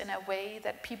processes in a way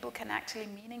that people can actually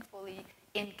meaningfully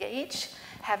engage,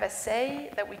 have a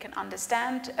say, that we can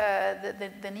understand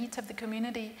the needs of the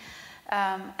community.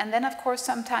 And then, of course,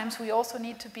 sometimes we also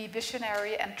need to be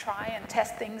visionary and try and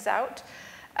test things out.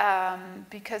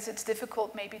 Because it's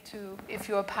difficult maybe to, if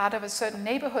you're part of a certain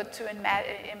neighborhood, to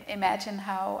imagine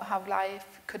how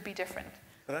life could be different.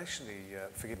 But actually,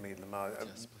 forgive me, LaMar,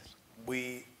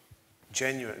 we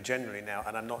generally now,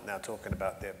 and I'm not now talking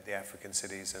about the African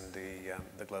cities and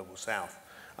the global south,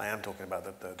 I am talking about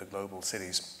the global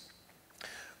cities.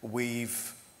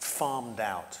 We've farmed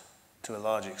out, to a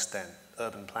large extent,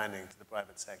 urban planning to the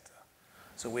private sector.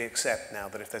 So we accept now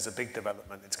that if there's a big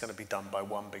development, it's going to be done by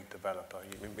one big developer.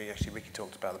 Ricky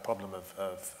talked about the problem of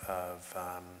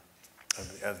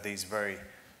these very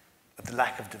the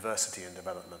lack of diversity in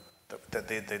development, that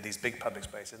these big public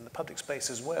spaces, and the public space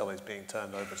as well is being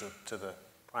turned over to the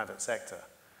private sector.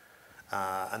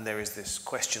 And there is this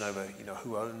question over,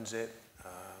 who owns it.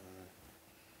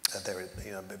 There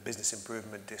are, business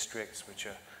improvement districts, which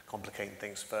are complicating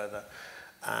things further.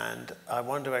 And I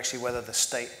wonder actually whether the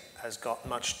state has got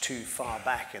much too far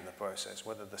back in the process,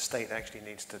 whether the state actually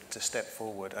needs to step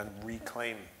forward and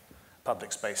reclaim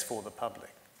public space for the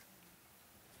public.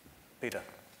 Peter?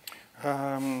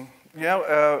 I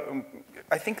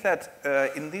think that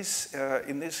in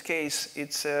this case,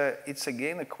 it's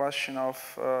again a question of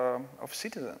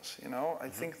citizens. I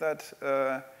think that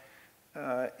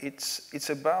it's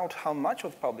about how much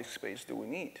of public space do we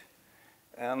need,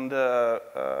 and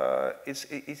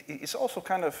it's also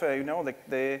kind of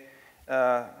the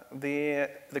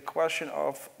question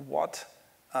of what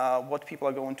people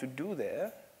are going to do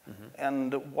there,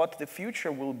 and what the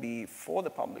future will be for the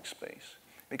public space.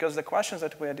 Because the questions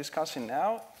that we are discussing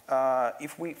now,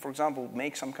 if we, for example,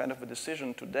 make some kind of a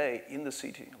decision today in the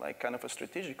city, like kind of a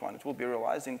strategic one, it will be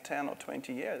realized in 10 or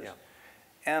 20 years. Yeah.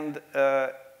 And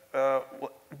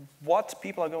what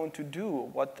people are going to do,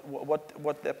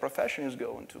 what their profession is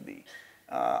going to be.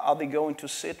 Are they going to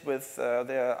sit with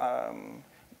their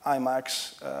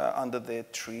iMacs under the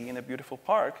tree in a beautiful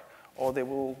park, or they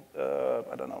will,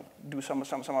 I don't know, do some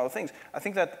other things? I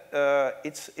think that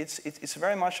it's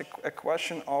very much a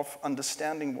question of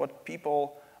understanding what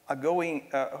people are going,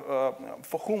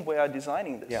 for whom we are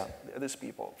designing this, these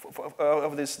people,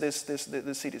 of these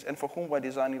cities, and for whom we're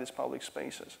designing these public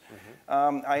spaces.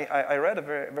 I read a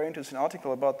very interesting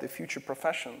article about the future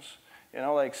professions.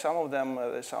 Like some of them,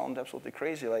 they sound absolutely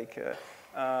crazy, like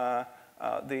the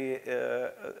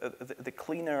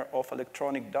cleaner of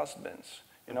electronic dustbins.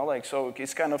 So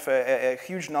it's kind of a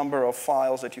huge number of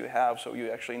files that you have, so you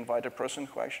actually invite a person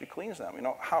who actually cleans them.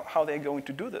 How they're going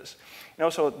to do this.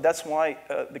 So that's why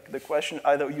the question,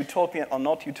 either utopian or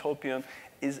not utopian,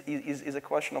 is a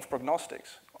question of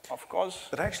prognostics, of course.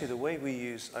 But actually the way we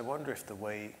use, I wonder if the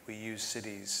way we use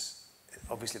cities,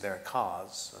 obviously there are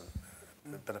cars,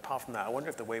 but apart from that, I wonder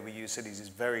if the way we use cities is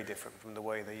very different from the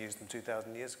way they used them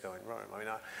 2,000 years ago in Rome. I mean,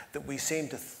 that we seem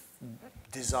to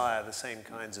desire the same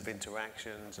kinds of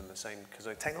interactions and the same, because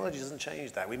technology doesn't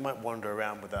change that. We might wander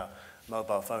around with our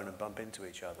mobile phone and bump into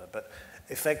each other, but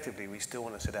effectively we still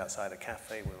want to sit outside a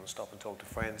cafe, we want to stop and talk to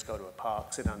friends, go to a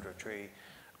park, sit under a tree,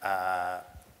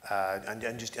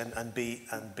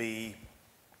 and be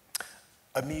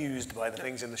amused by the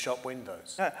things in the shop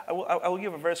windows. Yeah, I will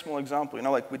give a very small example.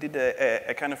 Like we did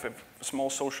a kind of a small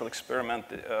social experiment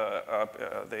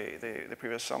the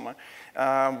previous summer.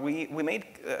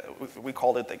 We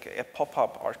called it like a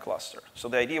pop-up art cluster. So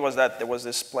the idea was that there was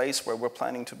this place where we're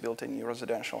planning to build a new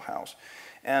residential house.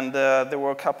 And there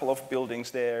were a couple of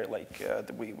buildings there, like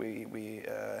we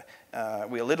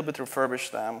a little bit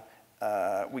refurbished them.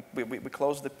 We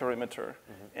closed the perimeter,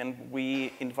 and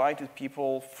we invited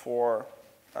people for,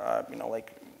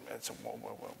 like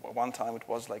one time it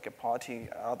was like a party,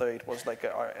 other it was like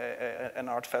an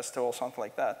art festival, something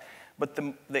like that. But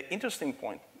the interesting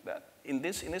point that in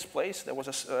this place there was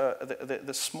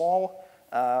the small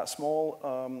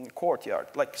courtyard,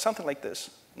 like something like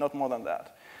this, not more than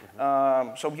that.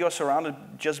 So you are surrounded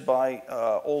just by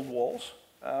old walls.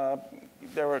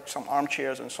 There were some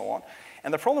armchairs and so on.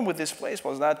 And the problem with this place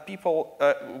was that people,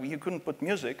 you couldn't put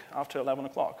music after 11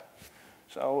 o'clock.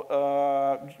 So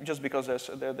just because there's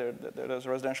a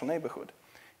residential neighborhood.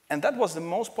 And that was the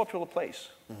most popular place.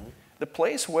 The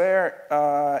place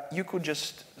where you could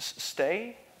just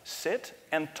stay, sit,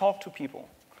 and talk to people.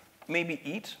 Maybe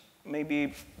eat,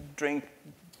 maybe drink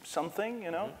something,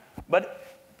 But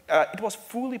it was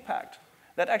fully packed.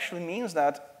 That actually means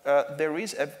that there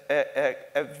is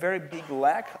a very big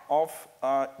lack of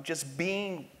just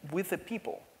being with the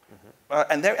people.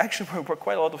 And there actually were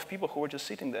quite a lot of people who were just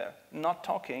sitting there, not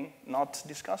talking, not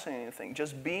discussing anything,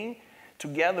 just being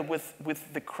together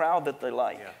with the crowd that they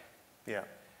like. Yeah.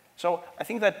 So I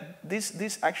think that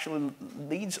this actually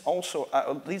leads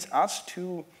us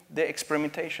to the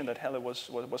experimentation that Helle was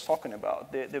talking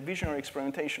about, the visionary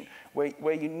experimentation,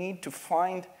 where you need to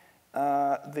find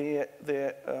the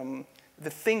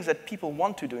things that people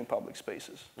want to do in public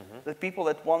spaces, the people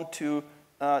that want to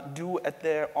do at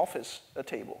their office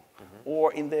table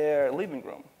or in their living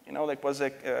room. Like was a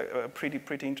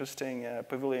pretty interesting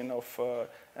pavilion of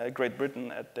Great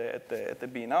Britain at the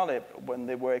Biennale when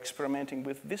they were experimenting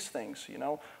with these things.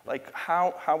 Like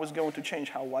how it's going to change,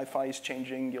 how Wi-Fi is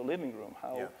changing your living room,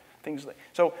 how things like.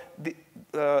 So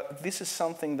this is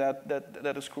something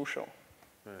that is crucial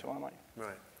to our mind.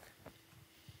 Right.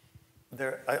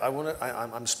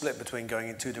 I'm split between going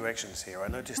in two directions here. I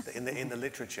noticed that in the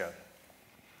literature,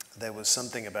 there was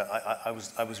something about, I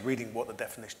was reading what the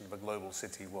definition of a global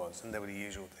city was, and there were the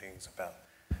usual things about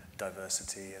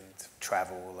diversity and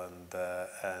travel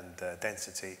and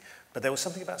density. But there was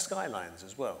something about skylines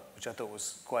as well, which I thought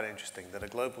was quite interesting, that a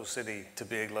global city, to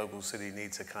be a global city,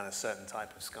 needs a kind of certain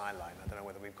type of skyline. I don't know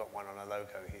whether we've got one on our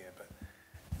logo here, but,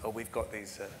 oh, we've got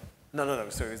these, no,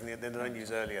 sorry, it was in the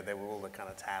news earlier, they were all the kind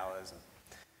of towers.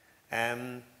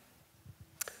 And,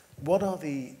 what are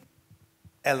the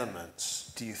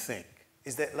elements, do you think?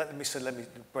 Is there, let me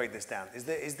break this down.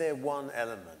 Is there one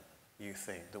element, you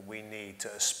think, that we need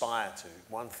to aspire to,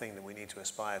 one thing that we need to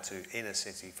aspire to in a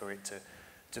city for it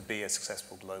to be a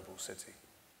successful global city?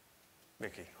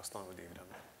 Vicky, I'll start with you.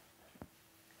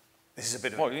 This is a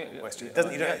bit of a question. It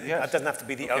doesn't have to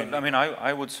be the only. I mean,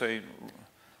 I would say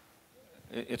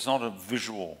it's not a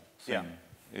visual thing.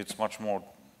 Yeah. It's much more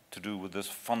to do with this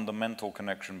fundamental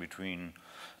connection between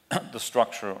the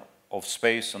structure of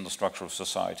space and the structure of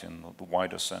society in the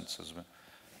wider sense.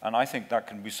 And I think that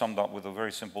can be summed up with a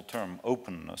very simple term: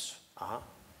 openness. I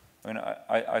mean,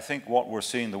 I think what we're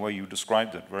seeing, the way you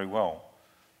described it very well,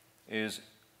 is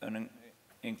an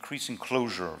increasing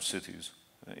closure of cities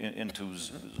into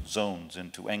zones,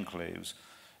 into enclaves,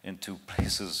 into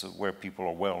places where people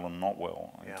are well and not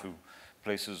well, into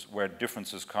places where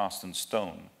difference is cast in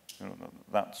stone,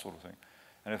 that sort of thing.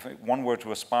 And if one were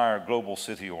to aspire, global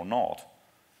city or not,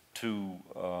 to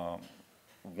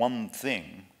one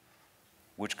thing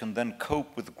which can then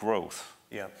cope with growth,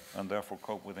 and therefore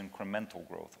cope with incremental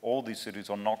growth. All these cities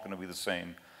are not going to be the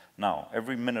same. Now,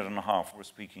 every minute and a half we're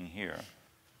speaking here,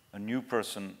 a new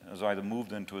person has either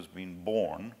moved into, has been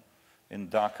born in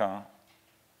Dhaka,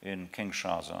 in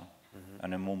Kinshasa,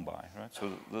 and in Mumbai, right?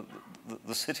 So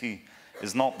the city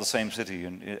is not the same city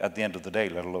at the end of the day,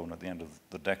 let alone at the end of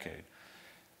the decade.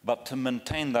 But to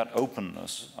maintain that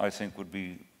openness, I think, would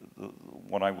be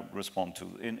what I would respond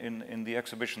to. In the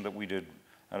exhibition that we did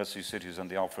at LSE Cities and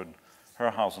the Alfred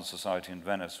Herrhausen Society in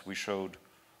Venice, we showed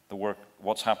the work,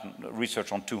 what's happened,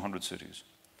 research on 200 cities.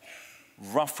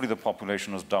 Roughly the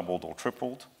population has doubled or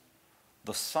tripled.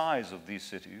 The size of these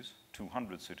cities,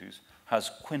 200 cities,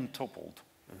 has quintupled.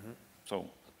 So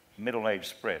middle-age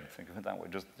spread, think of it that way.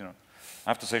 Just, I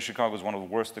have to say Chicago is one of the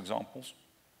worst examples,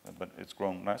 but it's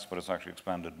grown less, but it's actually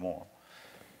expanded more.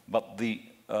 But the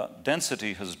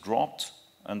density has dropped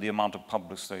and the amount of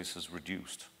public space has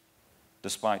reduced,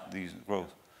 despite these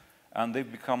growth. And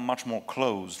they've become much more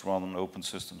closed rather than open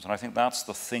systems. And I think that's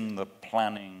the thing that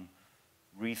planning,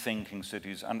 rethinking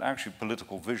cities, and actually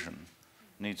political vision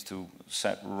needs to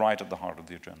set right at the heart of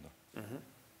the agenda.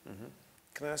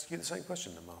 Can I ask you the same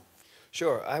question, LaMar?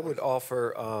 Sure. I would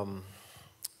offer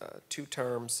two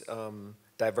terms,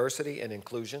 diversity and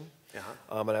inclusion.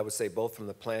 And I would say both from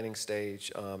the planning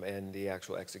stage and the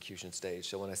actual execution stage.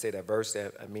 So when I say diverse,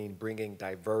 I mean bringing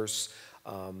diverse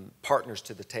partners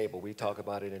to the table. We talk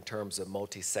about it in terms of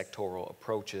multi-sectoral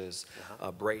approaches,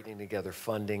 braiding together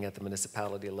funding at the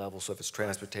municipality level, so if it's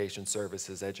transportation,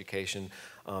 services, education,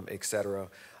 et cetera.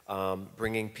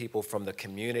 Bringing people from the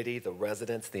community, the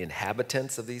residents, the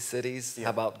inhabitants of these cities, how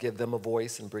about give them a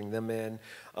voice and bring them in?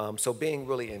 So being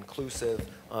really inclusive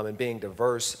and being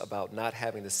diverse about not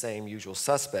having the same usual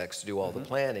suspects to do all the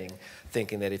planning,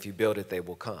 thinking that if you build it, they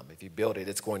will come. If you build it,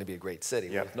 it's going to be a great city.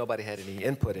 Well, if nobody had any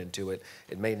input into it,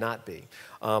 it may not be.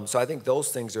 So I think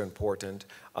those things are important.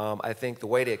 I think the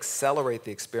way to accelerate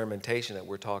the experimentation that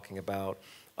we're talking about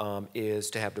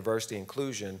is to have diversity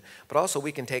inclusion, but also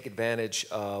we can take advantage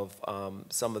of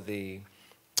some of the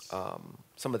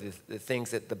things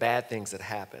that, the bad things that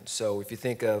happen. So if you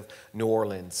think of New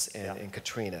Orleans and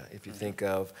Katrina, if you think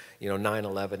of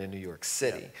 9/11 in New York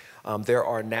City, there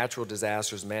are natural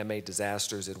disasters, man-made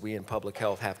disasters that we in public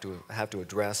health have to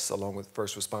address along with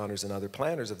first responders and other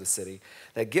planners of the city.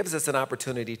 That gives us an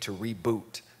opportunity to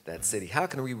reboot that city. How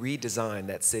can we redesign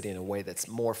that city in a way that's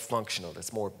more functional, that's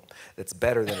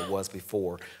better than it was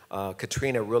before?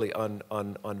 Katrina really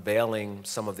unveiling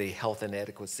some of the health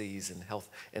inadequacies and health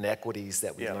inequities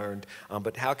that we learned.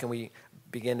 But how can we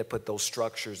begin to put those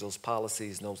structures, those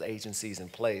policies, and those agencies in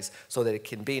place so that it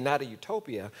can be not a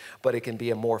utopia, but it can be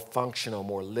a more functional,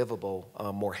 more livable,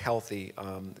 more healthy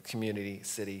community,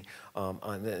 city,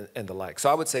 and the like. So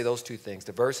I would say those two things,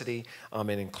 diversity and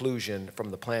inclusion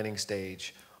from the planning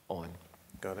stage on.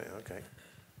 Got it, okay.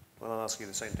 Well, I'll ask you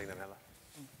the same thing then, Helle.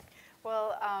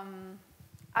 Well,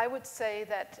 I would say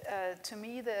that to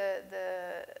me,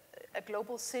 a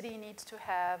global city needs to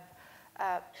have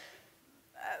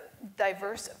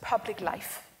diverse public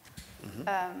life.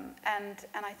 And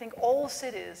I think all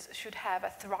cities should have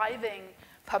a thriving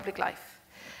public life.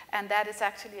 and that is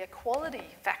actually a quality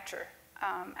factor.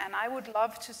 And I would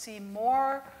love to see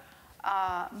more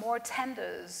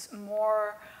tenders,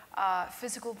 more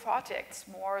physical projects,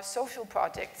 more social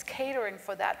projects catering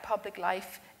for that public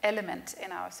life element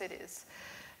in our cities.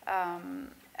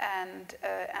 And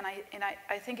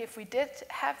I think if we did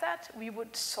have that, we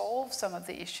would solve some of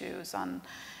the issues on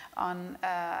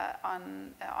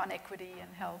equity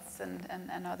and health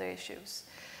and other issues.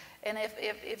 And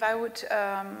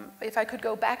if I could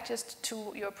go back just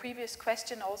to your previous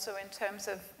question, also in terms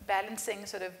of balancing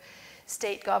sort of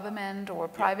state government or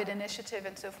private initiative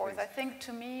and so forth, I think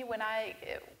to me, when I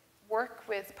work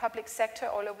with public sector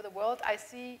all over the world, I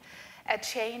see a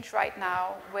change right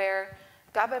now where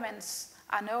governments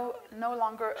are no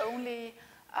longer only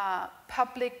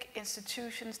public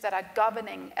institutions that are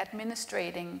governing,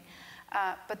 administrating,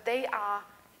 but they are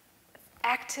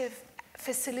active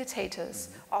facilitators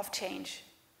of change.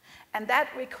 And that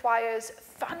requires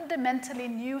fundamentally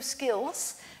new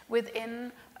skills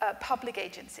within public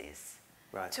agencies.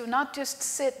 Right. To not just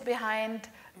sit behind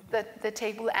the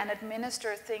table and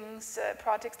administer things,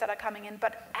 projects that are coming in,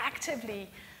 but actively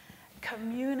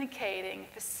communicating,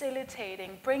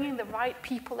 facilitating, bringing the right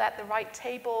people at the right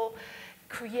table,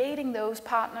 creating those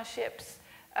partnerships,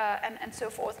 and so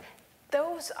forth.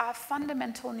 Those are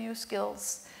fundamental new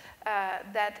skills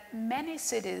that many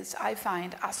cities, I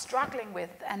find, are struggling with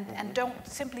and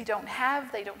simply don't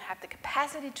have. They don't have the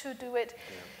capacity to do it.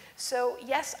 Yeah. So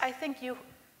yes, I think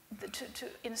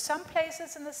in some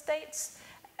places in the States,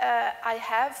 I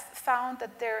have found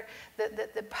that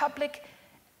the public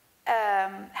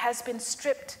has been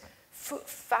stripped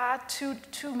far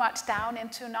too much down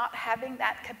into not having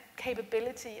that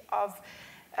capability of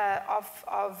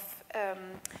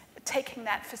taking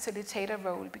that facilitator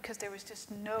role, because there is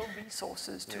just no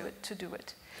resources to do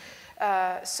it.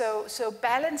 So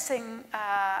balancing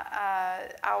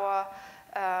our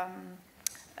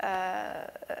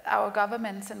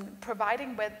governments and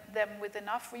providing them with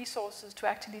enough resources to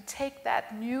actually take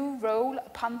that new role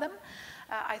upon them,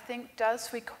 I think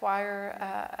does require,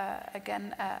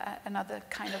 again, another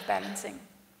kind of balancing.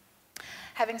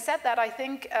 Having said that, I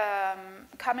think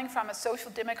coming from a social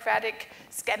democratic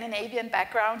Scandinavian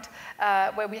background,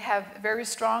 where we have very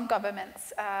strong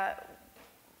governments,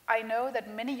 I know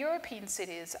that many European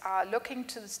cities are looking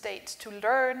to the States to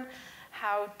learn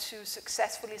how to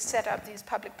successfully set up these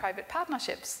public-private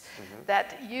partnerships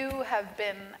that you have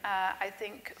been, I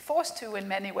think, forced to in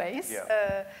many ways,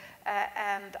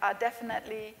 and are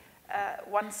definitely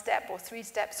one step or 3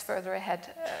 steps further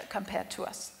ahead compared to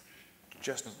us.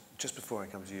 Just before I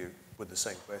come to you with the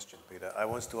same question, Peter, I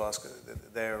wanted to ask,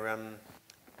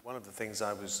 one of the things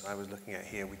I was looking at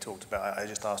here, we talked about, I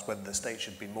just asked whether the state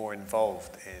should be more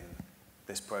involved in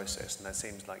this process, and that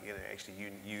seems like, actually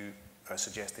you are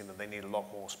suggesting that they need a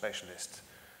lot more specialist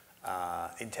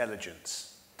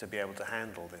intelligence to be able to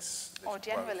handle this or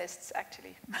generalists,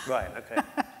 actually. Right, okay.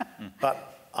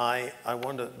 But I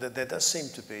wonder, that there does seem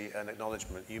to be an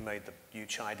acknowledgement. You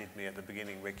chided me at the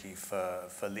beginning, Ricky, for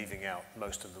leaving out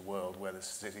most of the world where the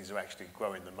cities are actually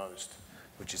growing the most,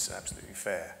 which is absolutely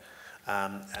fair.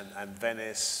 And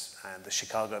Venice and the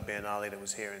Chicago Biennale that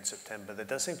was here in September, there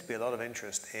does seem to be a lot of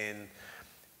interest in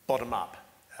bottom-up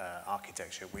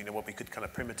architecture. We know what we could kind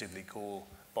of primitively call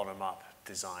bottom-up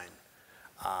design.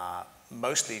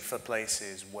 Mostly for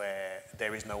places where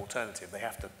there is no alternative. They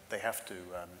have to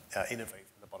innovate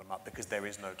from the bottom up because there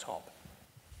is no top,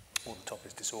 or the top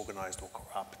is disorganized or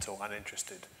corrupt or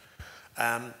uninterested.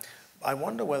 I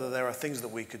wonder whether there are things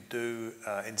that we could do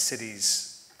in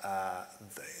cities,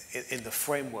 in the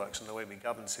frameworks and the way we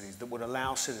govern cities, that would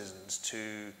allow citizens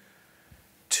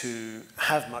to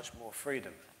have much more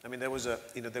freedom. I mean, there was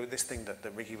this thing that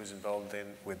Ricky was involved in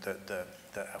with the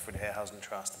Alfred Herrhausen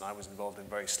Trust, and I was involved in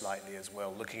very slightly as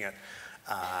well, looking at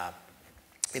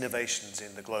innovations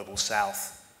in the global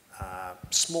south,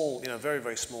 small, very,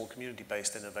 very small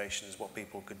community-based innovations, what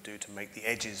people could do to make the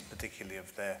edges, particularly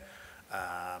of their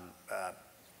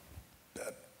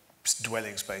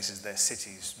dwelling spaces, their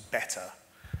cities, better,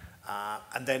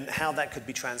 and then how that could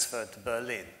be transferred to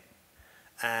Berlin.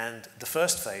 And the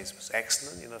first phase was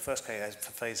excellent. The first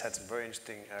phase had some very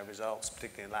interesting results,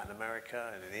 particularly in Latin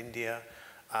America and in India.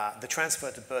 The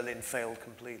transfer to Berlin failed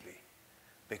completely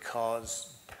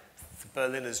because the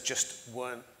Berliners just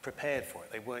weren't prepared for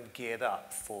it. They weren't geared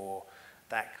up for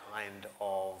that kind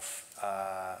of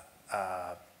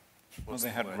they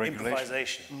had regulation.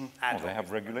 Improvisation. Well, they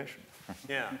have regulation.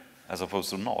 Yeah. As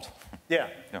opposed to not. Yeah.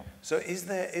 Yeah. So is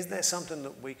there something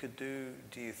that we could do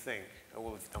you think,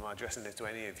 or if I'm addressing this to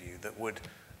any of you, that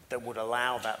would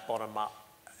allow that bottom-up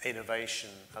innovation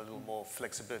a little more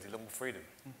flexibility, a little more freedom?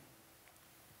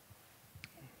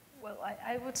 Well,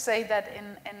 I would say that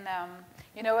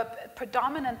you know, a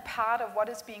predominant part of what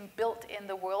is being built in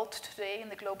the world today in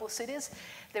the global cities,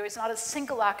 there is not a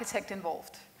single architect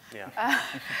involved. Yeah.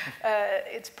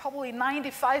 It's probably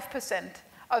 95%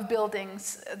 of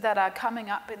buildings that are coming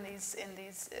up in these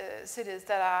cities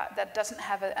that doesn't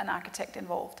have an architect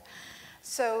involved.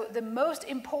 So the most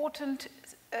important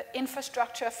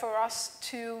infrastructure for us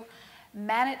to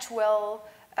manage well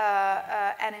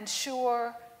and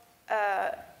ensure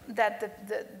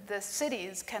that the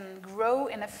cities can grow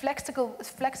in a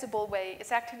flexible way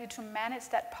is actually to manage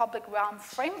that public realm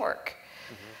framework.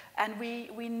 Mm-hmm. And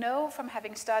we know from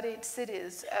having studied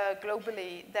cities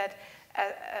globally that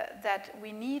that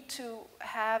we need to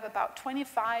have about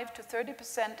 25 to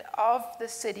 30% of the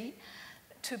city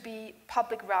to be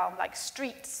public realm, like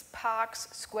streets, parks,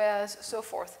 squares, so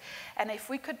forth. And if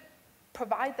we could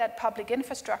provide that public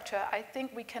infrastructure, I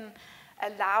think we can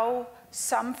allow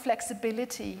some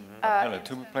flexibility. Helle,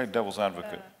 to play devil's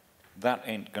advocate, that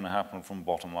ain't going to happen from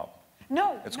bottom up.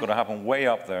 No. It's going to happen way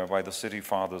up there by the city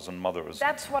fathers and mothers.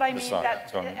 That's what I mean,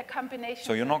 that a combination.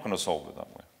 So you're not going to solve it that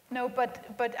way. No,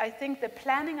 but I think the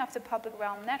planning of the public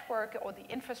realm network, or the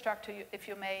infrastructure, if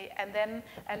you may, and then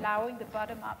allowing the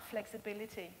bottom-up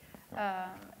flexibility,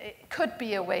 it could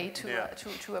be a way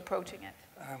to approaching it.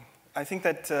 I think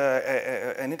that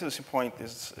an interesting point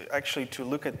is actually to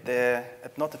look at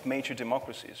not at major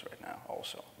democracies right now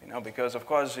also, you know, because of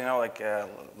course, you know, like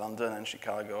London and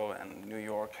Chicago and New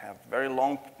York have very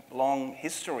long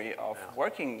history of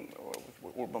working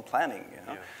with urban planning, you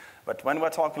know. Yeah. But when we're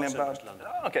talking about,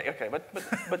 okay,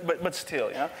 but still,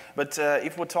 you know. But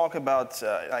if we talk about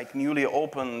like newly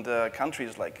opened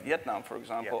countries like Vietnam, for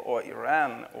example, or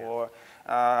Iran, or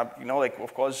you know, like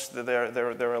of course there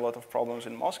are a lot of problems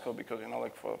in Moscow because, you know,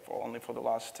 like for only for the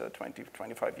last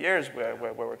 25 years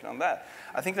we're working on that.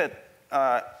 I think that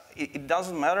it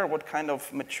doesn't matter what kind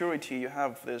of maturity you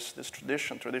have, this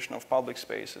tradition of public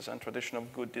spaces and tradition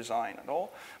of good design at all.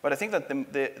 But I think that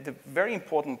the very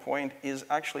important point is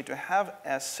actually to have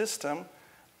a system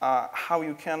how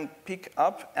you can pick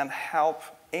up and help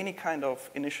any kind of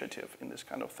initiative in this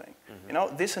kind of thing. Mm-hmm. You know,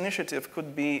 this initiative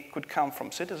could come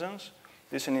from citizens.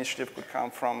 This initiative could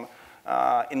come from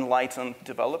enlightened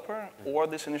developer, or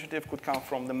this initiative could come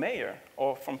from the mayor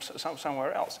or from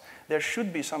somewhere else. There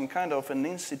should be some kind of an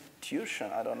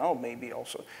institution, I don't know, maybe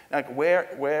also, like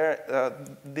where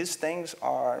these things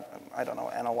are, I don't know,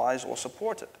 analyzed or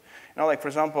supported. You know, like for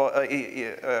example,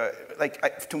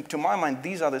 to my mind,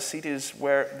 these are the cities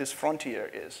where this frontier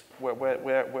is, where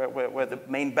the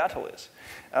main battle is.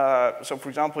 So, for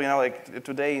example, you know, like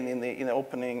today in the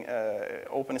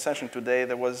opening session today,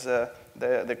 there was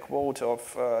the quote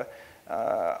of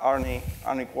Arne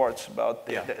Quartz about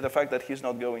the fact that he's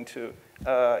not going to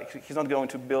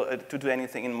do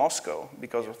anything in Moscow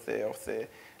because of the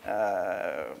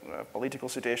political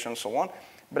situation and so on.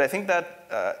 But I think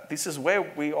that this is where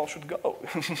we all should go,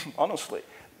 honestly.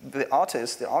 The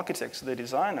artists, the architects, the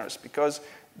designers, because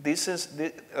this is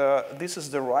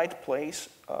the right place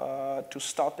to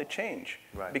start the change.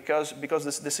 Right. Because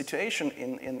the situation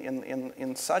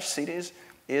in such cities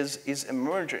is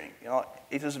emerging. You know,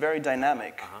 it is very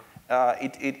dynamic. Uh-huh.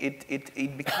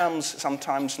 It becomes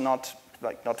sometimes not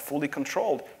fully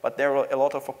controlled, but there are a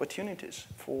lot of opportunities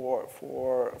for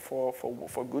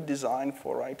good design,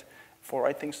 for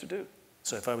right things to do.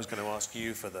 So if I was going to ask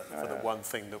you for the one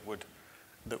thing that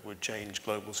would change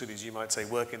global cities, you might say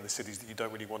work in the cities that you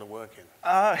don't really want to work in.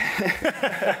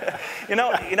 You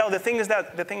know, the thing is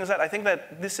that I think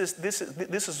that this is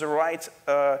the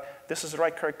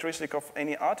right characteristic of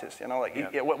any artist. You know, like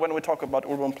when we talk about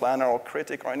urban planner or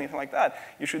critic or anything like that,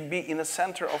 you should be in the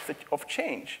center of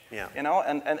change. Yeah. You know,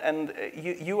 and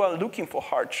you are looking for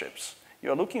hardships.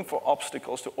 You're looking for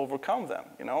obstacles to overcome them,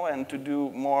 you know, and to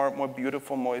do more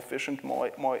beautiful, more efficient,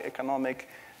 more economic,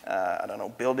 I don't know,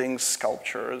 buildings,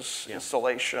 sculptures,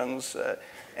 installations,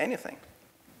 anything.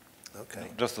 Okay.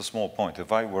 Just a small point.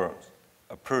 If I were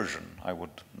a Persian, I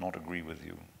would not agree with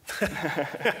you.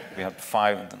 We have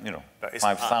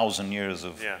 5,000 years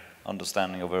of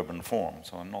understanding of urban form,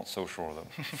 so I'm not so sure that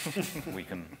we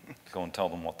can go and tell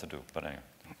them what to do. But anyway.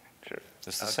 Sure.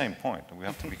 It's the same point. We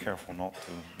have to be careful not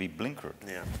to be blinkered.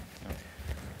 Yeah.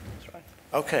 That's right.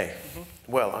 Okay.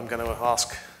 Mm-hmm. Well, I'm going to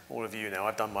ask all of you now.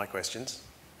 I've done my questions.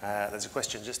 There's a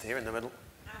question just here in the middle.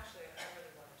 Actually, I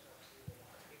really want to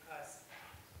talk to you because...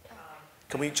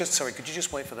 Can we just, sorry, could you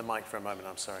just wait for the mic for a moment?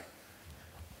 I'm sorry.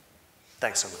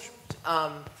 Thanks so much.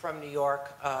 From New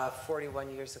York 41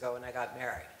 years ago when I got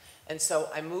married. And so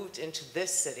I moved into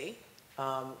this city,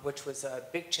 which was a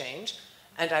big change.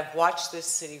 And I've watched this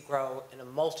city grow in a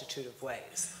multitude of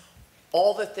ways.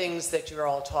 all the things that you're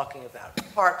all talking about,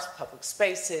 parks, public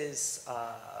spaces,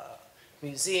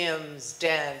 museums,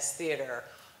 dance, theater,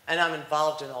 and I'm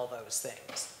involved in all those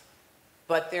things.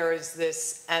 But there is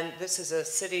this, and this is a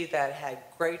city that had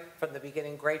great, from the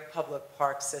beginning, great public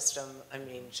park system. I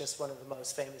mean, just one of the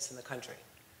most famous in the country.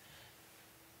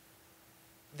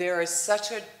 There is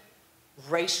such a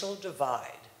racial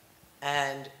divide,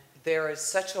 and there is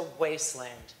such a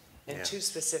wasteland in two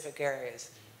specific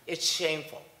areas. It's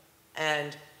shameful,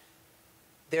 and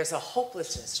there's a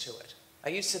hopelessness to it. I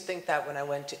used to think that when I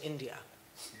went to India,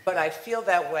 but I feel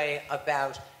that way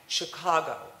about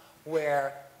Chicago,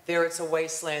 where there it's a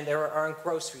wasteland, there aren't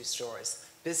grocery stores.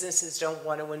 Businesses don't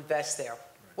want to invest there.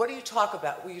 What do you talk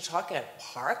about? Were you talking about a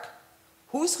park?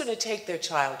 Who's going to take their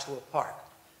child to a park?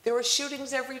 There are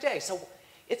shootings every day, so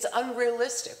it's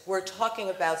unrealistic. We're talking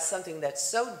about something that's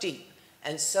so deep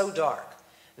and so dark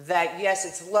that, yes,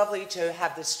 it's lovely to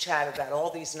have this chat about all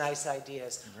these nice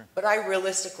ideas, but I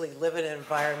realistically live in an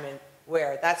environment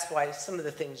where that's why some of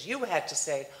the things you had to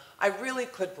say, I really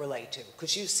could relate to,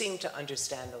 because you seem to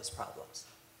understand those problems.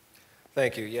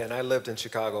 Thank you. Yeah, and I lived in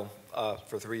Chicago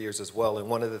for 3 years as well. And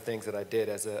one of the things that I did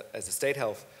as a state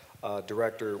health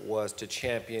director was to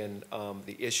champion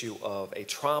the issue of a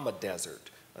trauma desert.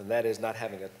 And that is not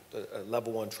having a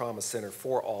level 1 trauma center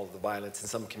for all of the violence in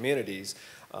some communities,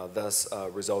 thus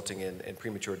resulting in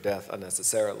premature death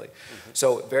unnecessarily.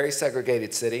 So very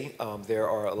segregated city. There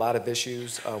are a lot of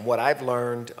issues. What I've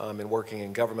learned in working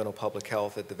in governmental public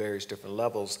health at the various different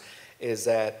levels is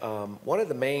that one of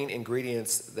the main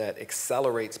ingredients that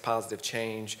accelerates positive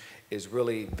change is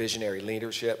really visionary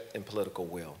leadership and political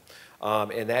will.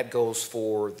 And that goes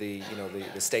for the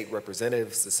state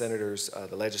representatives, the senators,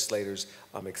 the legislators,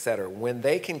 et cetera. When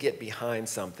they can get behind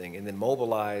something and then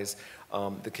mobilize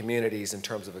the communities in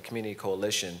terms of a community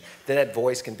coalition, then that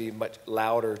voice can be much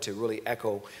louder to really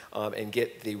echo and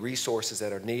get the resources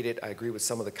that are needed. I agree with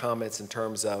some of the comments in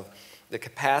terms of the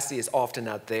capacity is often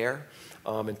not there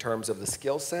in terms of the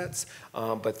skill sets,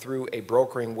 but through a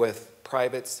brokering with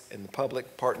privates and the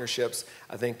public partnerships,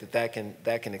 I think that can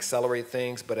accelerate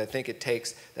things, but I think it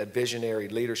takes that visionary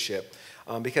leadership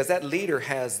because that leader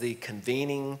has the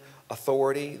convening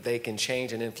authority. They can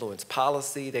change and influence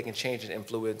policy. They can change and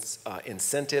influence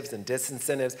incentives and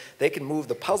disincentives. They can move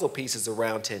the puzzle pieces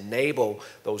around to enable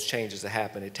those changes to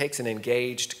happen. It takes an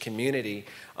engaged community,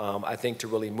 I think, to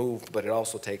really move, but it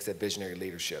also takes that visionary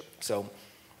leadership. So.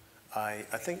 I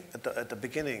think at the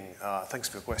beginning, thanks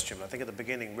for your question, but I think at the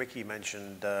beginning Ricky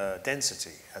mentioned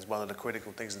density as one of the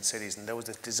critical things in cities, and there was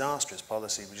this disastrous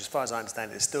policy, which as far as I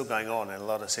understand is still going on in a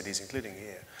lot of cities, including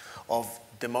here, of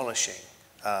demolishing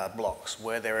blocks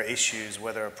where there are issues,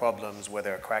 where there are problems, where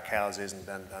there are crack houses and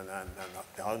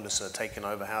the homeless are taking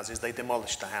over houses. They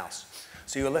demolish the house.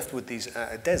 So you're left with these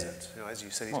deserts, as you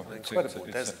said, these incredible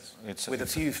deserts with a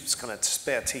few kind of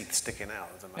spare teeth sticking out.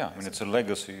 Yeah, I mean, it's a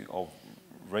legacy of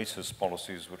racist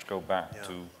policies which go back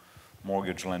to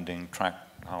mortgage lending, tract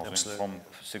housing from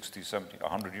 60, 70,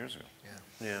 100 years ago.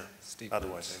 Yeah,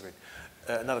 otherwise I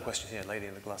agree. Another question here, lady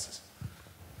in the glasses.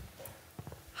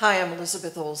 Hi, I'm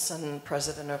Elizabeth Olson,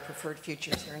 president of Preferred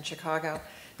Futures here in Chicago.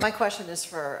 My question is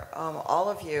for all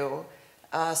of you.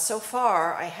 So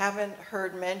far, I haven't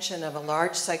heard mention of a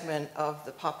large segment of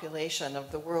the population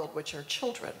of the world, which are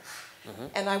children.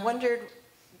 And I wondered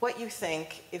what you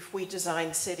think if we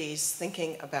design cities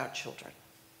thinking about children.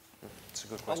 That's a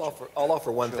good question. I'll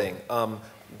offer one thing.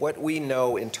 What we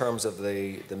know in terms of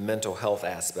the mental health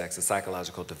aspects, the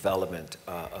psychological development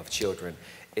of children,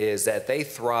 is that they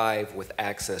thrive with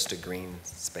access to green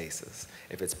spaces.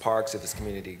 If it's parks, if it's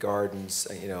community gardens,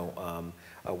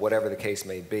 whatever the case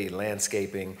may be,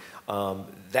 landscaping,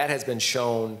 that has been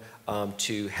shown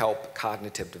to help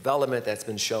cognitive development. That's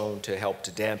been shown to help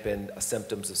to dampen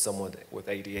symptoms of someone with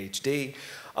ADHD.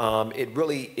 It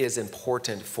really is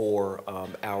important for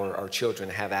our children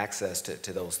to have access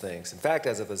to those things. In fact,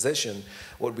 as a physician,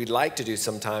 what we'd like to do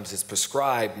sometimes is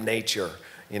prescribe nature,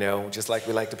 just like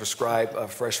we like to prescribe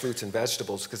fresh fruits and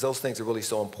vegetables, because those things are really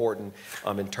so important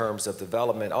in terms of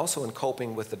development, also in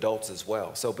coping with adults as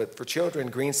well. So, but for children,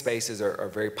 green spaces are a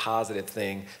very positive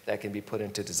thing that can be put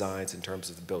into designs in terms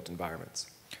of the built environments.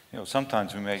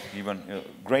 Sometimes we make even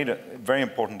greater, very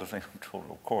important to think,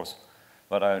 of course,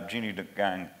 but Jeannie the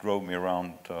gang drove me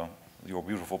around your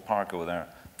beautiful park over there.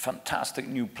 Fantastic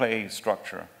new play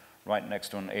structure right next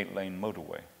to an 8-lane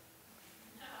motorway.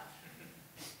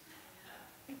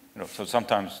 So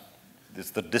sometimes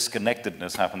the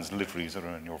disconnectedness happens literally sort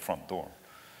of in your front door.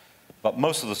 But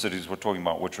most of the cities we're talking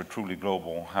about, which are truly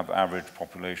global, have average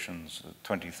populations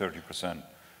 20, 30%,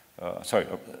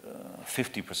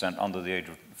 50% under the age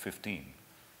of 15.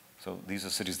 So these are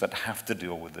cities that have to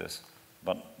deal with this,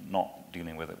 but not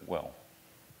dealing with it well.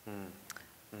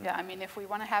 Yeah, I mean, if we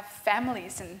want to have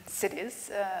families in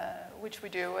cities, which we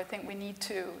do, I think we need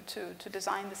to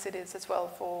design the cities as well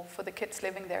for the kids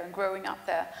living there and growing up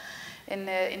there.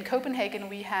 In Copenhagen,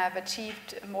 we have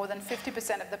achieved more than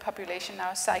 50% of the population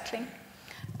now cycling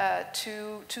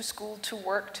to school, to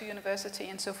work, to university,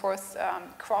 and so forth,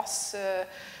 cross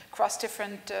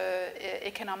different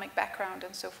economic background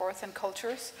and so forth, and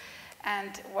cultures.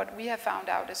 And what we have found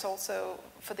out is also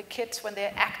for the kids, when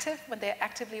they're active, when they're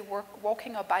actively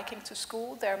walking or biking to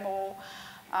school, they're more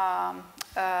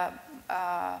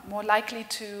likely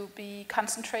to be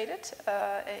concentrated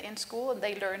in school, and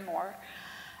they learn more.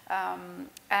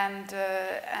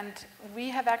 And we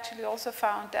have actually also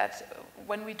found that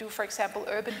when we do, for example,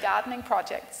 urban gardening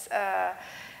projects,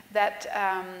 that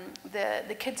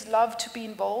the kids love to be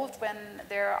involved when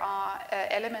there are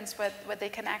elements where they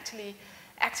can actually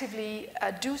actively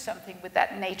do something with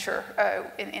that nature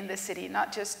in the city,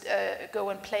 not just go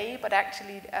and play, but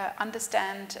actually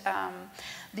understand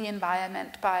the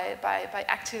environment by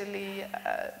actively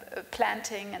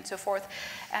planting and so forth.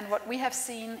 And what we have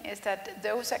seen is that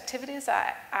those activities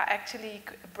are actually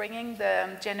bringing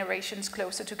the generations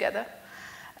closer together.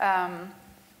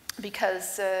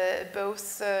 Because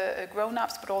both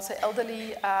grown-ups but also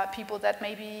elderly people that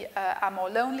maybe are more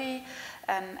lonely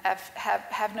and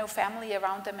have no family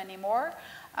around them anymore,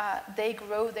 they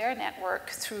grow their network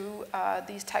through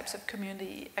these types of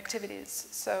community activities.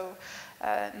 So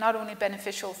not only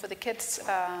beneficial for the kids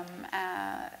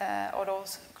or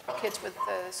those kids with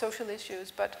social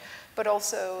issues, but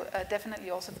also definitely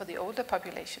also for the older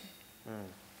population.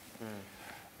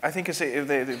 I think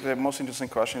the most interesting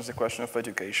question is the question of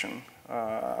education,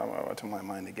 to my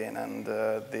mind again, and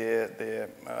the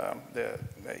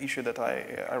issue that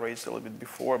I raised a little bit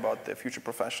before about the future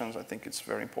professions. I think it's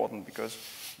very important because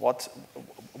what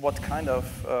kind of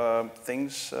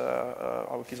things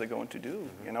our kids are going to do,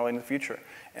 in the future,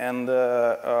 and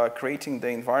creating the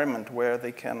environment where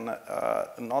they can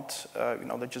not,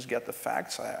 they just get the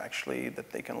facts, actually that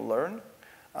they can learn.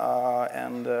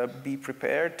 And be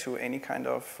prepared to any kind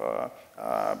of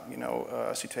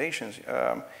situations.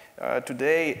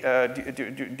 Today,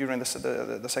 during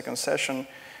the second session,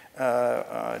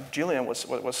 Gillian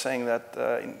was saying that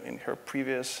in her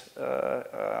previous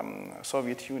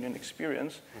Soviet Union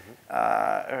experience,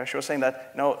 she was saying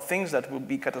that things that would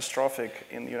be catastrophic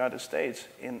in the United States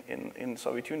in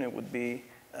Soviet Union would be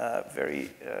very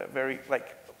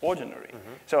ordinary.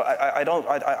 So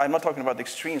I'm not talking about the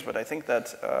extremes, but I think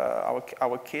that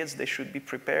our kids, they should be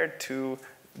prepared to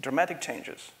dramatic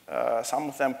changes. Some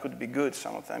of them could be good,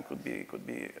 some of them could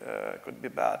be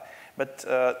bad. But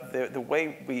the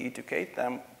way we educate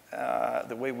them,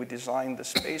 the way we design the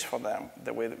space for them,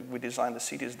 the way that we design the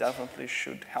cities definitely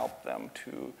should help them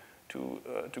to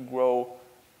grow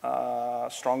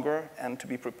stronger and to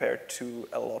be prepared to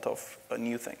a lot of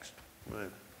new things. Right.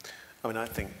 I mean, I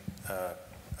think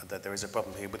that there is a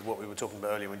problem here with what we were talking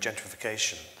about earlier with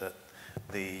gentrification, that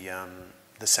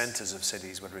the centers of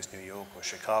cities, whether it's New York or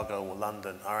Chicago or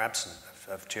London, are absent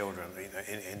of children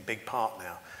in big part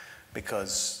now,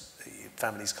 because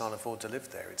families can't afford to live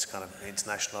there. It's kind of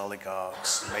international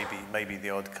oligarchs, maybe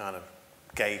the odd kind of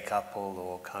gay couple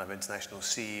or kind of international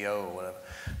CEO or whatever.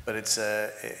 But it's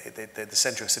the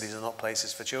center of cities are not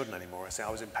places for children anymore.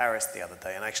 I was in Paris the other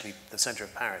day, and actually the center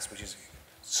of Paris, which is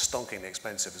stonkingly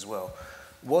expensive as well,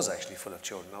 was actually full of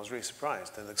children. I was really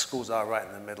surprised. And the schools are right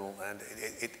in the middle, and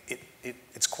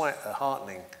it's quite a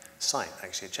heartening sight,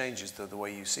 actually. It changes the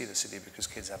way you see the city because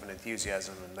kids have an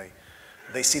enthusiasm and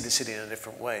they see the city in a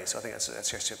different way. So I think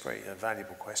that's actually a very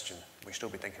valuable question. We should all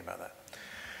be thinking about that.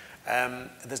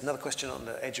 There's another question on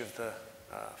the edge of the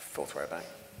fourth row back.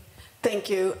 Thank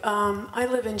you. I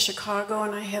live in Chicago,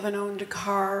 and I haven't owned a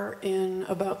car in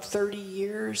about 30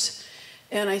 years.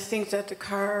 And I think that the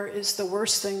car is the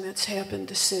worst thing that's happened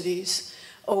to cities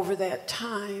over that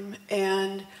time.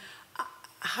 And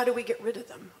how do we get rid of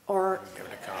them? Or,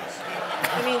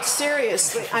 I mean,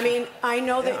 seriously, I mean, I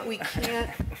know that we can't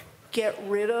get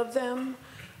rid of them,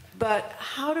 but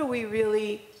how do we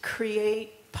really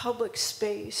create public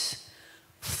space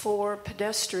for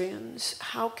pedestrians?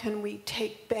 How can we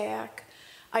take back?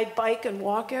 I bike and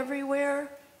walk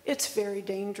everywhere. It's very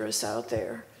dangerous out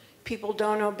there. People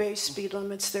don't obey speed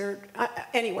limits.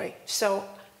 Anyway, so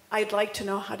I'd like to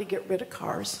know how to get rid of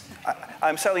cars.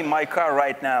 I'm selling my car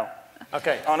right now.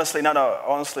 Okay. Honestly, no.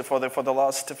 Honestly,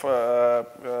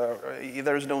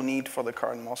 there's no need for the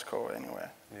car in Moscow anyway.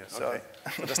 Yeah, so. Okay.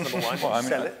 So that's number one. Well,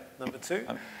 sell it. Number two.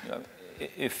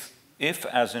 If,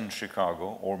 as in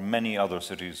Chicago or many other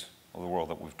cities of the world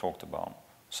that we've talked about,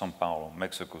 São Paulo,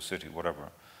 Mexico City, whatever,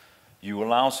 you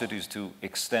allow cities to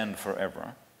extend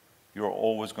forever, you're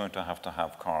always going to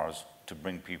have cars to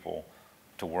bring people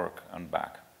to work and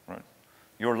back, right?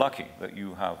 You're lucky that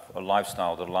you have a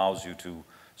lifestyle that allows you to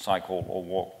cycle or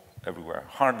walk everywhere.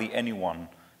 Hardly anyone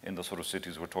in the sort of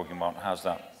cities we're talking about has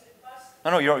that.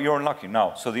 No, you're lucky.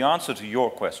 Now, so the answer to your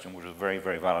question, which is a very,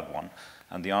 very valid one,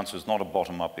 and the answer is not a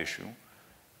bottom-up issue,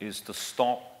 is to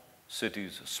stop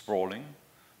cities sprawling,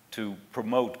 to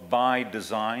promote by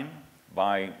design,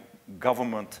 by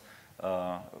government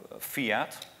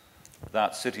fiat,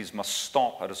 that cities must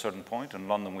stop at a certain point. In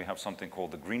London, we have something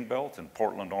called the Green Belt. In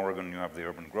Portland, Oregon, you have the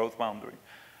urban growth boundary.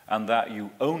 And that you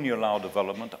only allow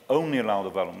development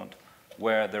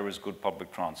where there is good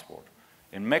public transport.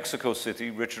 In Mexico City,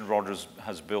 Richard Rogers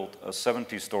has built a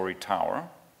 70-story tower,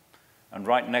 and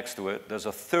right next to it, there's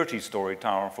a 30-story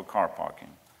tower for car parking.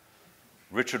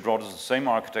 Richard Rogers, the same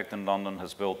architect in London,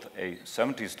 has built a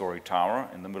 70-story tower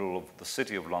in the middle of the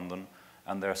city of London,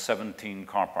 and there are 17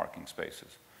 car parking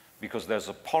spaces. Because there's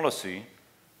a policy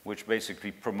which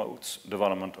basically promotes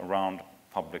development around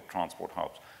public transport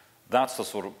hubs.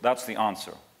 That's the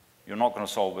answer. You're not going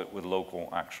to solve it with local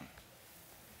action.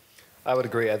 I would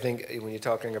agree. I think when you're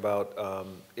talking about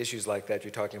issues like that, you're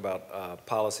talking about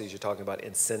policies, you're talking about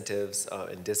incentives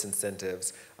and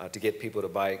disincentives to get people to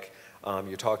bike.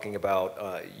 You're talking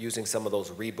about using some of those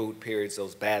reboot periods,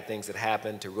 those bad things that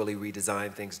happen, to really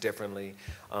redesign things differently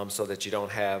so that you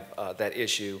don't have that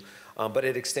issue. But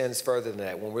it extends further than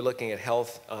that. When we're looking at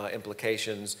health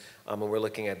implications, when we're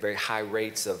looking at very high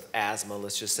rates of asthma,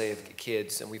 let's just say of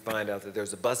kids, and we find out that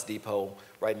there's a bus depot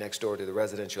right next door to the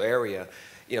residential area,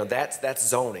 that's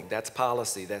zoning, that's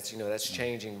policy, that's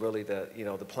changing really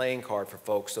the playing card for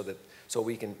folks so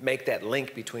we can make that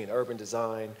link between urban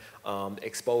design,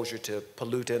 exposure to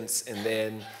pollutants, and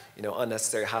then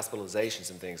unnecessary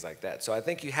hospitalizations and things like that. So I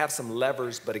think you have some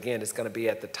levers, but again, it's going to be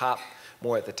at the top,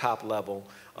 more at the top level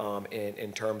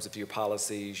in terms of your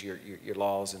policies, your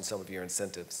laws, and some of your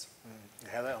incentives.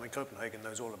 Helle, I mean, Copenhagen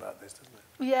knows all about this, doesn't it?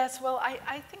 Yes, well,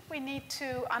 I think we need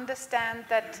to understand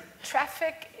that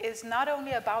traffic is not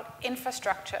only about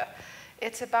infrastructure,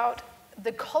 it's about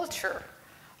the culture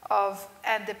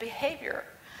and the behavior.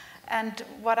 And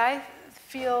what I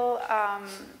feel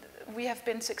we have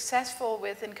been successful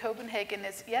with in Copenhagen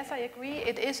is, yes, I agree,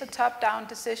 it is a top-down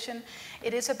decision,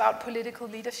 it is about political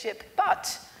leadership,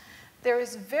 but there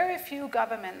is very few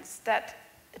governments that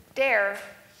dare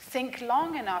think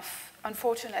long enough,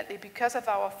 unfortunately, because of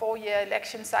our 4-year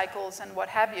election cycles and what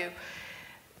have you.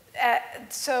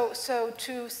 So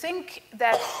to think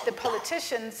that the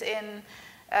politicians in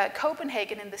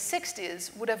Copenhagen in the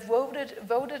 60s would have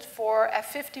voted for a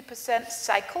 50%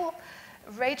 cycle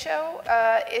ratio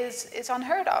is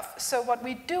unheard of. So what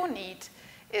we do need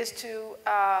is to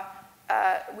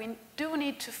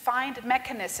find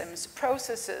mechanisms,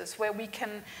 processes where we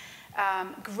can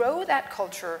grow that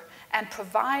culture and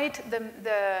provide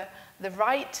the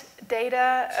right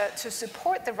data to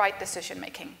support the right decision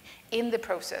making in the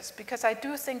process. Because I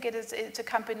do think it's a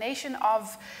combination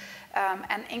of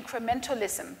an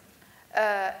incrementalism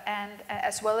and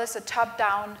as well as a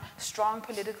top-down strong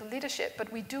political leadership.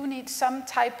 But we do need some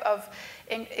type of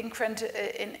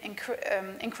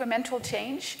incremental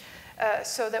change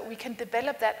so that we can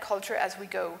develop that culture as we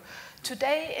go.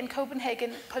 Today in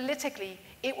Copenhagen, politically,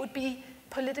 it would be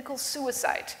political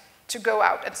suicide to go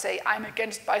out and say, I'm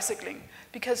against bicycling,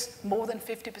 because more than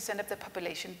 50% of the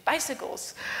population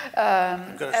bicycles.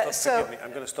 I'm going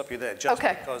to stop you there, just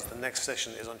because the next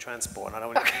session is on transport, and I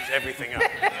don't want to use everything up.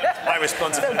 It's my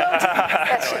responsibility.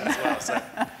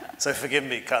 So forgive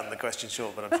me cutting the question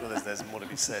short, but I'm sure there's more to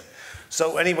be said.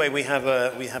 So anyway, we have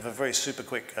a very super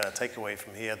quick takeaway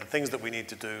from here. The things that we need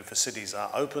to do for cities are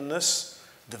openness,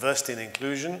 diversity and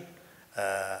inclusion,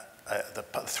 the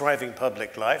thriving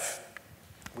public life.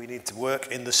 We need to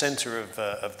work in the center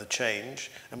of the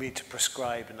change, and we need to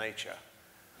prescribe nature,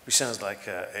 which sounds like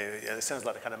it sounds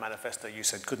like the kind of manifesto you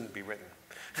said couldn't be written.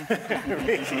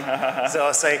 So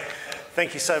I'll say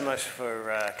thank you so much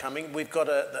for coming. We've got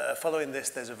following this,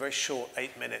 there's a very short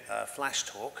 8-minute flash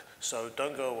talk, so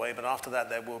don't go away. But after that,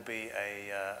 there will be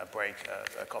a break,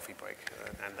 a coffee break,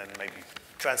 and then maybe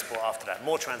transport after that.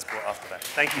 More transport after that.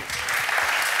 Thank you.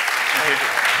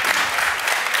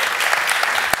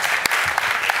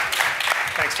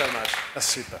 Thanks so much. That's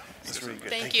super. That's really good.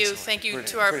 Thank you. Thank you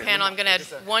to our panel. I'm going to add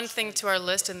one thing to our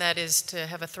list, and that is to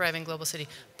have a thriving global city.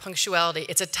 Punctuality.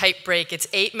 It's a tight break. It's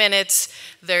 8 minutes.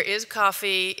 There is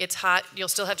coffee. It's hot. You'll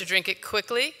still have to drink it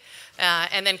quickly.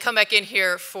 And then come back in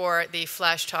here for the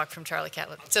flash talk from Charlie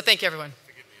Catlett. So thank you, everyone.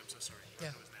 Forgive me. I'm so sorry.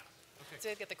 Yeah. So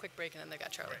they get the quick break, and then they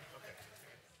got Charlie.